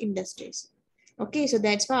textile industries. Okay, so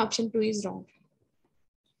that's why option 2 is wrong.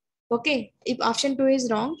 Okay, if option 2 is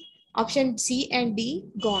wrong, option C and D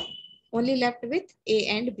gone. Only left with A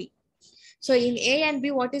and B. So in A and B,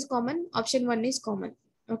 what is common? Option 1 is common.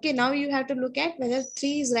 Okay, now you have to look at whether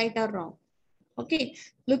 3 is right or wrong. Okay,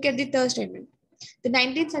 look at the third statement. The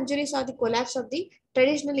 19th century saw the collapse of the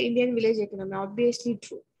traditional Indian village economy. Obviously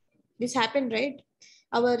true. This happened, right?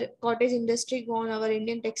 Our cottage industry gone, our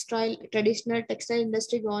Indian textile, traditional textile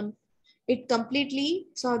industry gone. It completely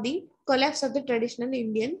saw the collapse of the traditional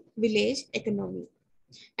Indian village economy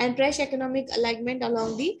and fresh economic alignment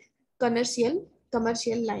along the commercial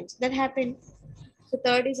lines. That happened. So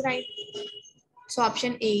third is right. So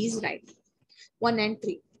option A is right. 1 and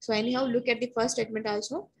 3. So anyhow, look at the first statement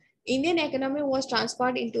also. Indian economy was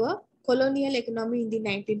transformed into a colonial economy in the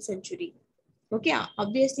 19th century. Okay,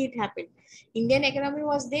 obviously it happened. Indian economy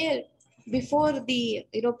was there before the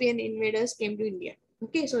European invaders came to India.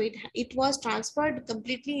 Okay, so it was transferred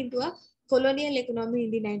completely into a colonial economy in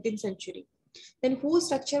the 19th century. Then whose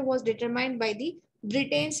structure was determined by the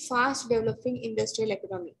Britain's fast developing industrial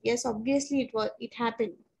economy? Yes, obviously it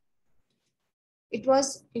happened. It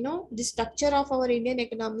was, the structure of our Indian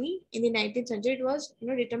economy in the 19th century, it was,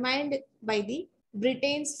 determined by the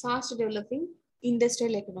Britain's fast developing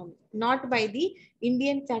industrial economy, not by the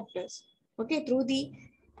Indian factors. Okay, through the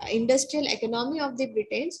industrial economy of the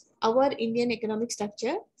Britain's, our Indian economic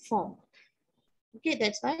structure formed. Okay,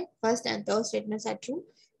 that's why first and third statements are true.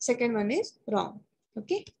 Second one is wrong.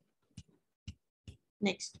 Okay,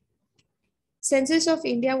 next. Census of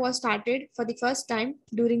India was started for the first time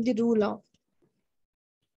during the rule of.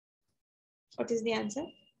 What is the answer?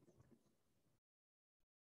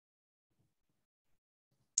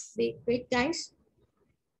 Be quick, guys.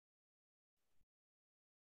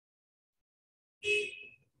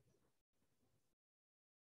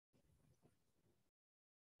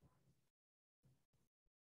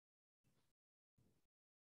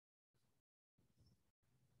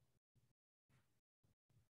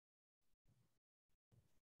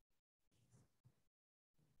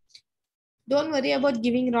 Don't worry about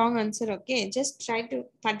giving wrong answer, okay? Just try to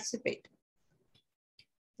participate.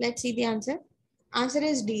 Let's see the answer. Answer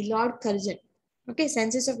is D, Lord Curzon. Okay,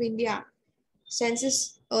 Census of India.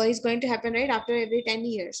 Census is going to happen right after every 10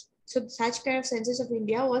 years. So such kind of census of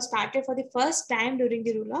India was started for the first time during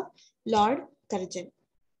the rule of Lord Curzon.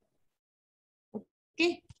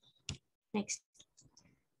 Okay, next.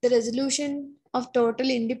 The resolution of total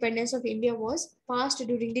independence of India was passed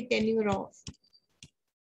during the tenure of.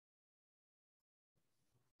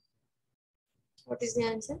 What is the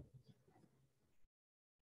answer?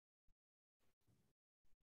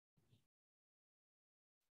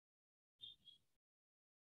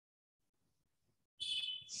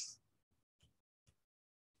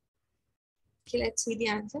 Okay, let's see the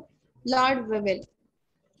answer. Lord Wavell.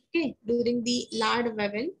 Okay, during the Lord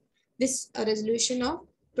Wavell, this resolution of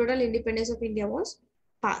total independence of India was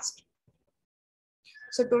passed.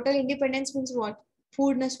 So total independence means what?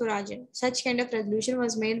 Purna Swarajya. Such kind of resolution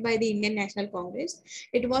was made by the Indian National Congress.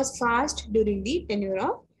 It was passed during the tenure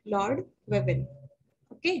of Lord Wavell.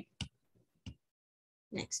 Okay,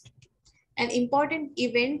 next. An important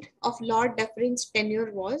event of Lord Dufferin's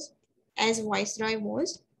tenure was, as Viceroy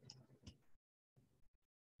was,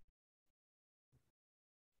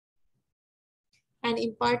 an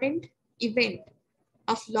important event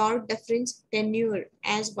of Lord Dufferin's tenure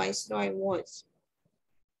as Viceroy was.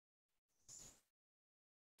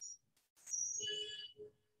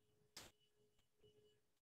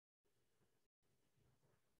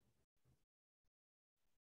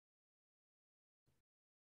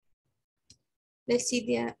 Let's see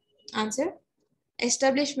the answer.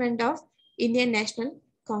 Establishment of Indian National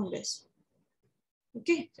Congress.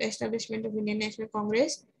 Okay, so establishment of Indian National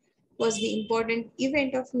Congress was the important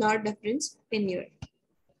event of Lord Dufferin's tenure.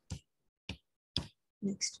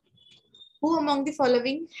 Next. Who among the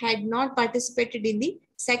following had not participated in the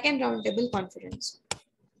second roundtable conference?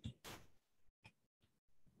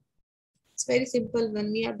 It's very simple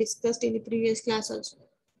one we have discussed in the previous class also.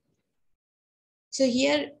 So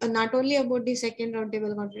here, not only about the second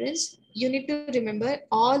roundtable conference, you need to remember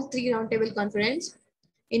all three roundtable conference,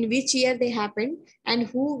 in which year they happened and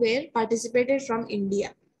who were participated from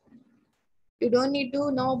India. You don't need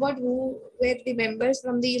to know about who were the members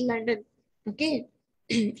from the London. Okay.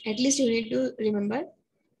 At least you need to remember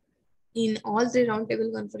in all three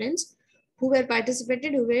roundtable conference who were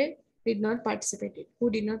participated, who were did not participate, who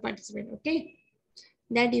did not participate. Okay.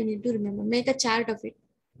 That you need to remember. Make a chart of it.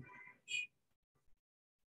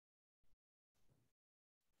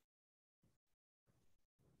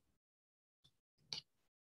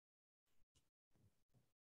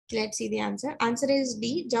 Let's see the answer. Answer is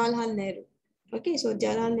D, Jawaharlal Nehru. Okay, so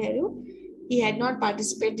Jawaharlal Nehru, he had not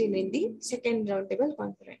participated in the second roundtable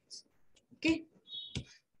conference. Okay,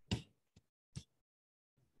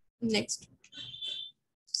 next.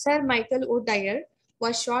 Sir Michael O'Dwyer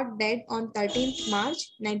was shot dead on 13th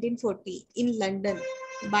March 1940 in London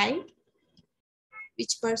by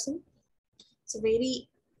which person? It's a very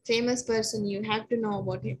famous person. You have to know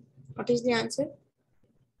about him. What is the answer?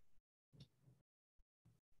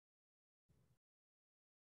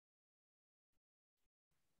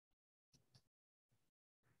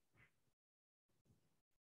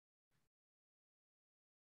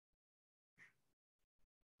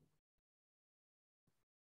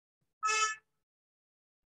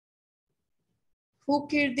 Who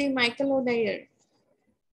killed the Michael O'Dwyer?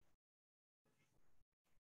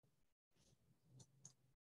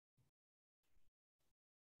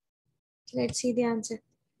 Let's see the answer.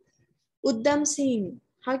 Uddam Singh.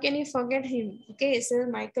 How can you forget him? Okay, Sir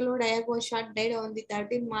Michael O'Dwyer was shot dead on the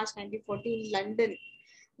 13th March 1940 in London.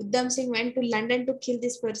 Uddam Singh went to London to kill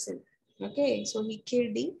this person. Okay, so he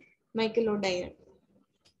killed the Michael O'Dwyer.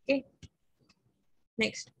 Okay,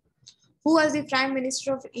 next. Who was the Prime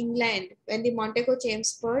Minister of England when the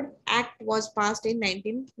Montego-Chelmsford Act was passed in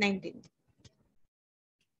 1919?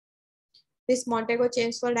 This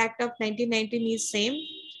Montego-Chelmsford Act of 1919 is same,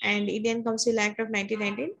 and Indian Council Act of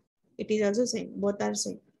 1919, it is also same. Both are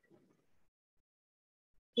same.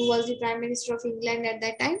 Who was the Prime Minister of England at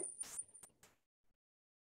that time?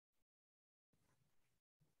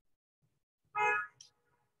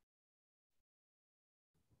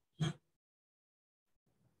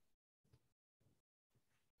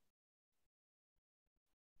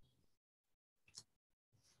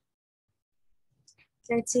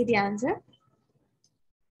 Let's see the answer.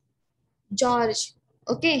 George.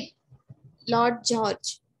 Okay, Lord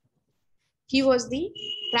George. He was the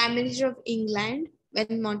Prime Minister of England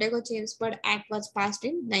when Montego-Chelmsford Act was passed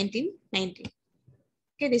in 1990.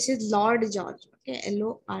 Okay, this is Lord George. Okay,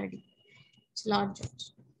 Lord. It's Lord George.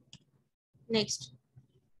 Next.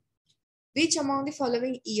 Which among the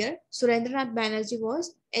following year Surendranath Banerjee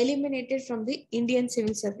was eliminated from the Indian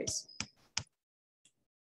Civil Service?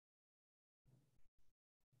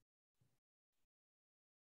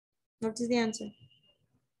 What is the answer?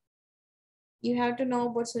 You have to know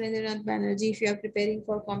about Surendranath Banerjee if you are preparing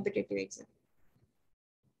for competitive exam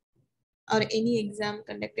or any exam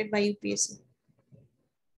conducted by UPSC.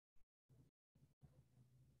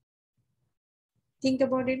 Think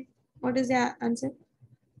about it. What is the answer?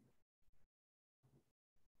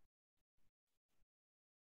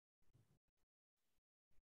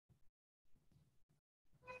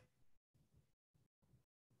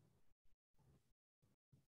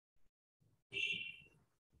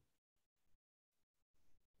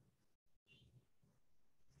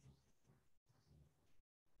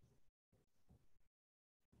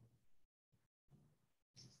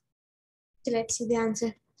 So let's see the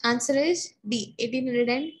answer. Answer is D,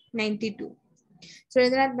 1892.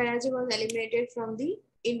 Surendranath Banerjee was eliminated from the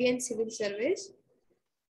Indian Civil Service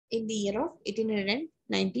in the year of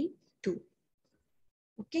 1892.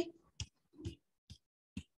 Okay.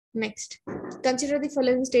 Next, consider the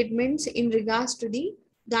following statements in regards to the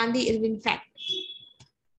Gandhi-Irvin fact.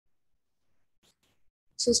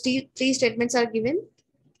 So, three statements are given.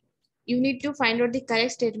 You need to find out the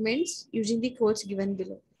correct statements using the quotes given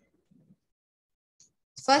below.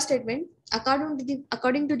 First statement,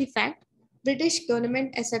 according to the fact, British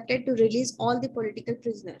government accepted to release all the political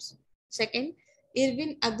prisoners. Second,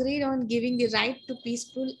 Irwin agreed on giving the right to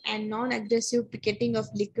peaceful and non-aggressive picketing of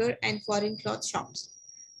liquor and foreign cloth shops.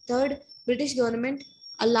 Third, British government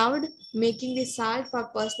allowed making the salt for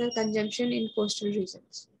personal consumption in coastal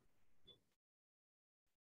regions.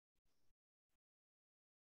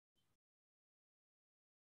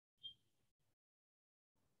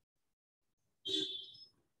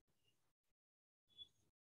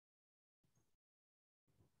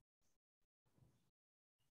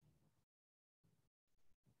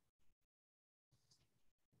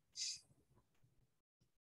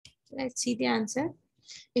 Let's see the answer.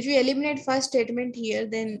 If you eliminate first statement here,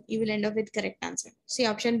 then you will end up with correct answer. See,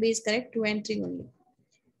 option B is correct, 2 and 3 only.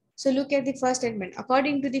 So look at the first statement.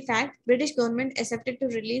 According to the fact, British government accepted to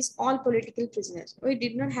release all political prisoners. Oh, it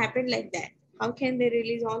did not happen like that. How can they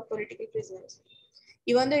release all political prisoners?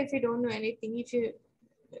 Even though if you don't know anything, if you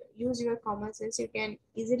use your common sense, you can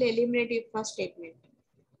easily eliminate your first statement.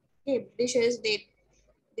 Okay, Britishers, they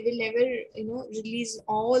will never, release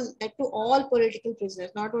all that to all political prisoners,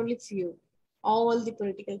 not only few, all the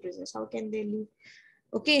political prisoners. How can they leave?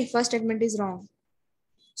 Okay, first statement is wrong.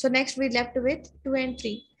 So next we left with 2 and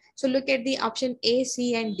 3. So look at the option A,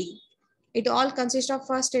 C and D. It all consists of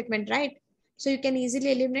first statement, right? So you can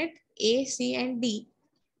easily eliminate A, C and D.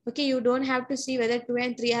 Okay, you don't have to see whether 2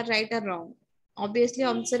 and 3 are right or wrong. Obviously,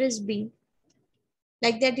 answer is B.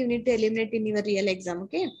 Like that, you need to eliminate in your real exam,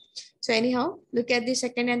 okay? So anyhow, look at the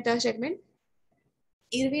second and third statement.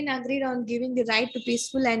 Irwin agreed on giving the right to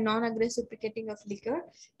peaceful and non-aggressive picketing of liquor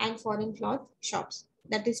and foreign cloth shops.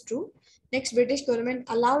 That is true. Next, British government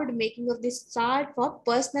allowed making of this salt for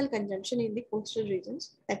personal consumption in the coastal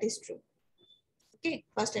regions. That is true. Okay,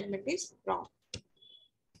 first statement is wrong.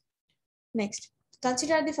 Next,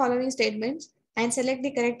 consider the following statements and select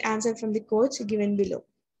the correct answer from the quotes given below.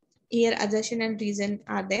 Here, assertion and reason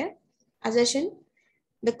are there. Assertion: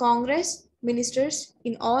 the Congress ministers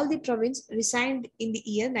in all the province resigned in the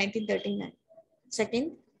year 1939.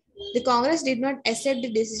 Second, the Congress did not accept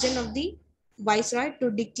the decision of the Viceroy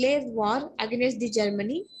to declare war against the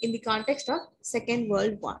Germany in the context of Second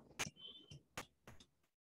World War.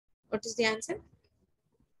 What is the answer?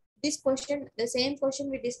 This question, the same question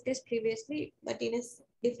we discussed previously, but in a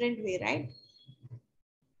different way, right?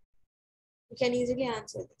 You can easily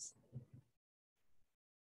answer this.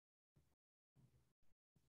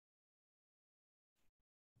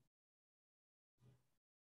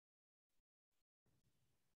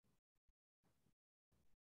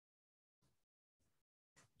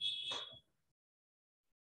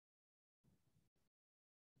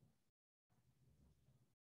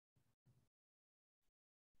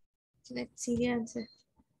 Let's see the answer.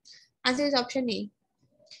 Answer is option A.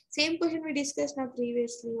 Same question we discussed now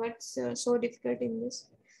previously. What's so difficult in this?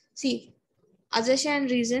 See, assertion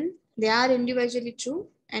and reason, they are individually true,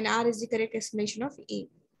 and R is the correct explanation of A.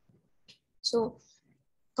 So,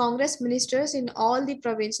 Congress ministers in all the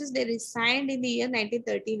provinces, they resigned in the year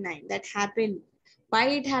 1939. That happened. Why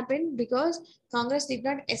it happened? Because Congress did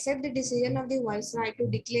not accept the decision of the Viceroy to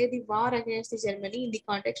declare the war against the Germany in the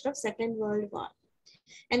context of Second World War.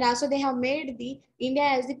 And also they have made the India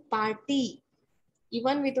as the party,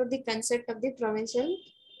 even without the consent of the provincial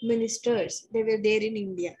ministers. They were there in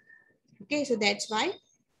India. Okay, so that's why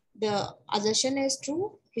the assertion is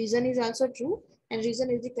true, reason is also true, and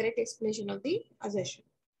reason is the correct explanation of the assertion.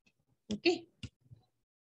 Okay,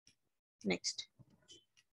 next.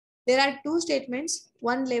 There are two statements,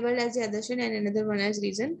 one labeled as the assertion and another one as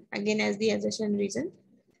reason, again as the assertion reason.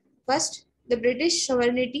 First, the British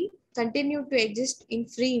sovereignty continued to exist in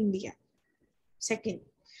free India. Second,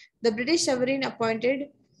 the British sovereign appointed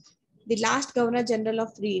the last Governor General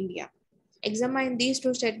of Free India. Examine these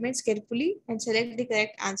two statements carefully and select the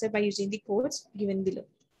correct answer by using the codes given below.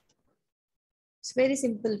 It's very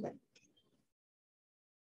simple one.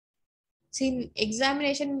 See, in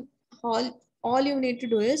examination hall, all you need to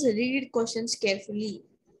do is read questions carefully.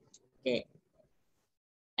 Okay.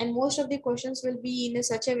 And most of the questions will be in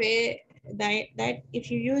such a way that if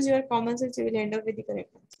you use your common sense, you will end up with the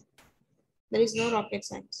correct answer. There is no rocket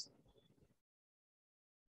science.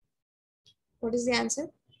 What is the answer?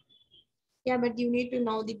 Yeah, but you need to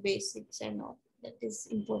know the basics and all. That is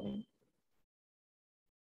important.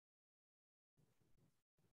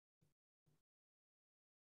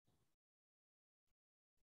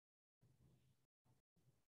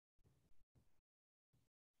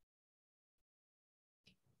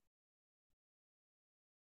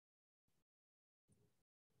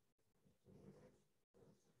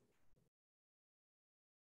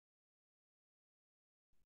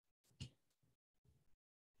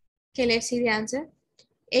 Okay, let's see the answer.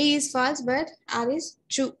 A is false, but R is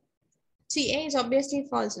true. See, A is obviously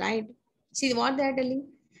false, right? See what they are telling?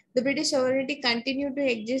 The British sovereignty continued to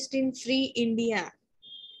exist in free India.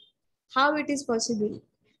 How it is possible?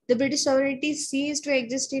 The British sovereignty ceased to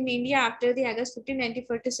exist in India after the August 15,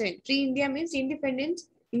 1947. Free India means independent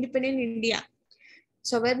India.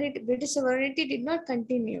 Sovereignty, British sovereignty did not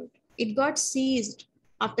continue. It got seized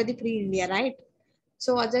after the free India, right?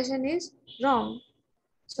 So assertion is wrong.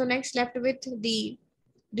 So next left with the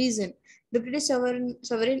reason. The British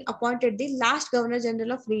sovereign appointed the last Governor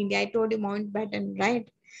General of Free India. I told you Mountbatten, right?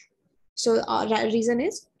 So reason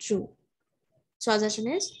is true. So assertion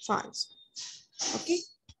is false. Okay.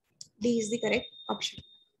 D is the correct option.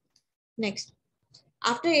 Next.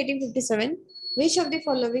 After 1857, which of the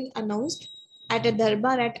following announced at a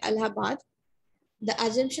darbar at Allahabad the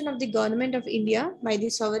assumption of the government of India by the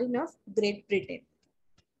sovereign of Great Britain?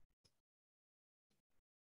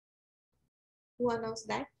 Who announced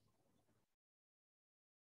that?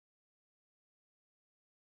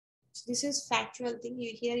 This is factual thing.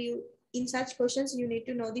 You in such questions you need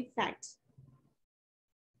to know the facts.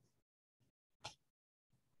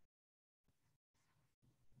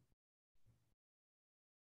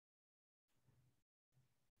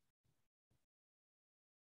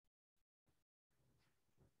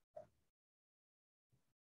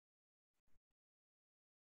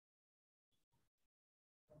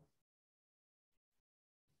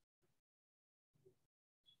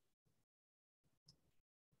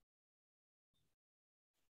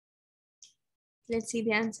 Let's see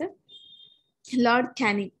the answer. Lord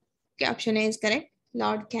Canning. Okay, option A is correct.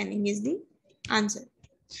 Lord Canning is the answer.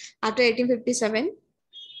 After 1857,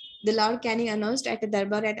 the Lord Canning announced at a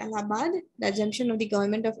darbar at Allahabad the assumption of the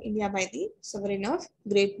government of India by the sovereign of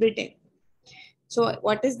Great Britain. So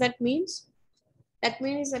what does that means? That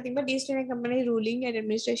means nothing but East India Company ruling and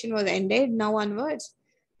administration was ended. Now onwards,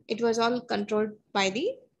 it was all controlled by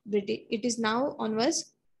the British. It is now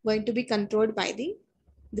onwards going to be controlled by the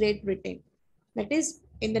Great Britain. That is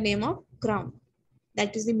in the name of Crown.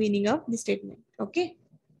 That is the meaning of the statement. Okay.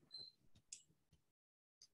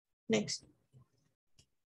 Next.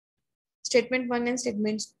 Statement 1 and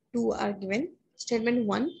statement 2 are given. Statement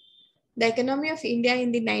 1. The economy of India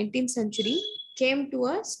in the 19th century came to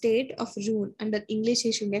a state of ruin under English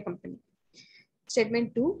East India Company.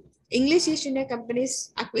 Statement 2. English East India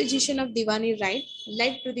Company's acquisition of Diwani right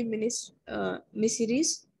led to the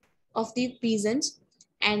miseries of the peasants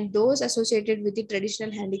and those associated with the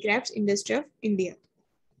traditional handicrafts industry of India.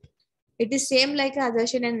 It is same like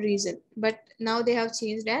assertion and reason, but now they have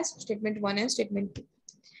changed as statement 1 and statement 2.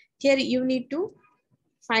 Here you need to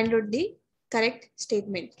find out the correct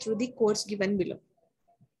statement through the codes given below.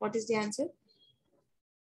 What is the answer?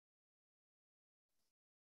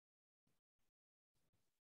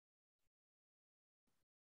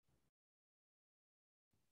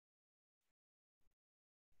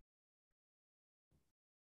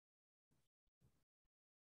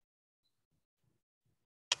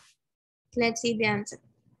 Let's see the answer.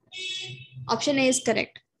 Option A is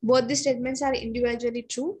correct. Both the statements are individually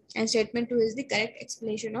true, and statement 2 is the correct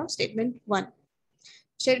explanation of statement 1.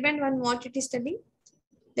 Statement 1, what it is telling?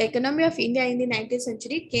 The economy of India in the 19th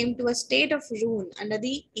century came to a state of ruin under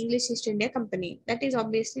the English East India Company. That is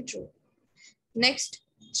obviously true. Next,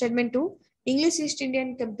 statement 2, English East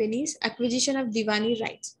Indian Company's acquisition of Diwani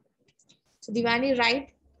rights. So Diwani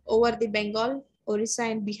right over the Bengal, Orissa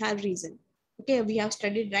and Bihar region. Okay, we have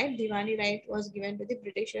studied, right? Diwani right was given to the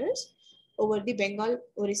Britishers over the Bengal,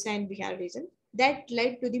 Orissa and Bihar region. That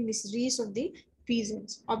led to the miseries of the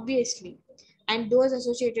peasants, obviously, and those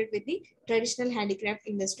associated with the traditional handicraft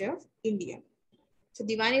industry of India. So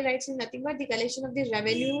Diwani rights is nothing but the collection of the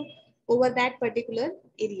revenue over that particular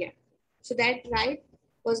area. So that right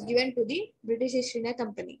was given to the British East India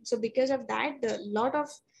Company. So because of that, a lot of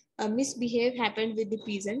misbehave happened with the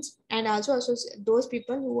peasants and also those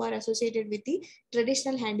people who are associated with the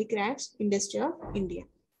traditional handicrafts industry of India.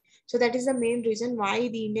 So that is the main reason why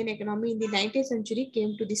the Indian economy in the 19th century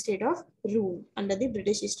came to the state of ruin under the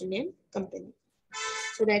British East Indian Company.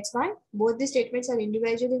 So that's why both the statements are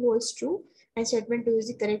individually holds true and statement 2 is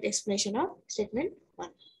the correct explanation of statement 1.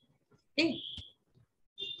 Okay.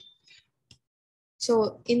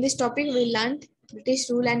 So in this topic, we learned British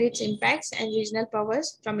rule and its impacts and regional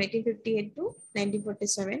powers from 1858 to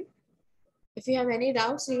 1947. If you have any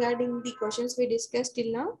doubts regarding the questions we discussed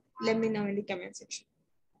till now, let me know in the comment section.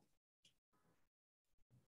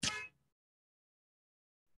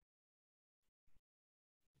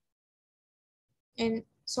 And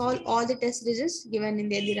solve all the test results given in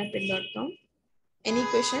the EDURapid.com. Any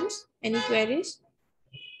questions? Any queries?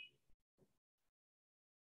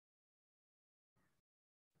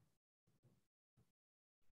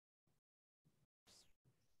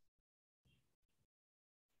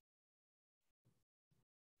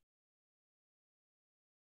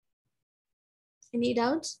 Any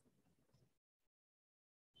doubts?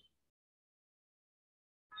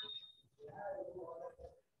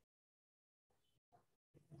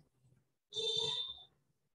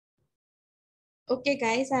 Okay,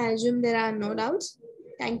 guys, I assume there are no doubts.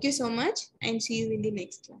 Thank you so much and see you in the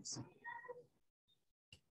next class.